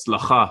luck,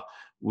 Hatzlacha,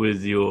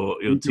 with your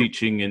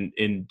teaching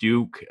in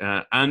Duke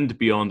and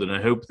beyond. And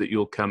I hope that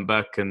you'll come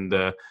back and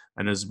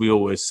as we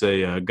always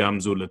say,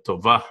 Gamzu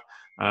letovah.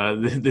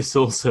 This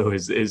also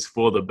is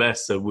for the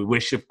best. So we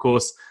wish, of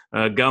course,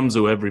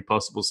 Gamzu every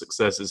possible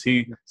success as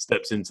he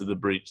steps into the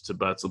breach to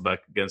battle back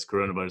against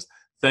coronavirus.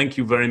 Thank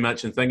you very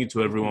much, and thank you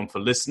to everyone for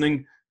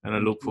listening. And I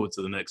look forward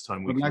to the next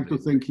time we I'd like to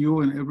thank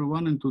you and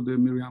everyone, and to the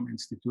Miriam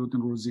Institute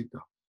and Rosita.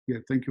 Yeah,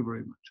 thank you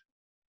very much.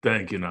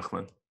 Thank you,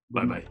 Nachman.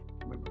 Bye-bye.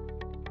 Bye-bye.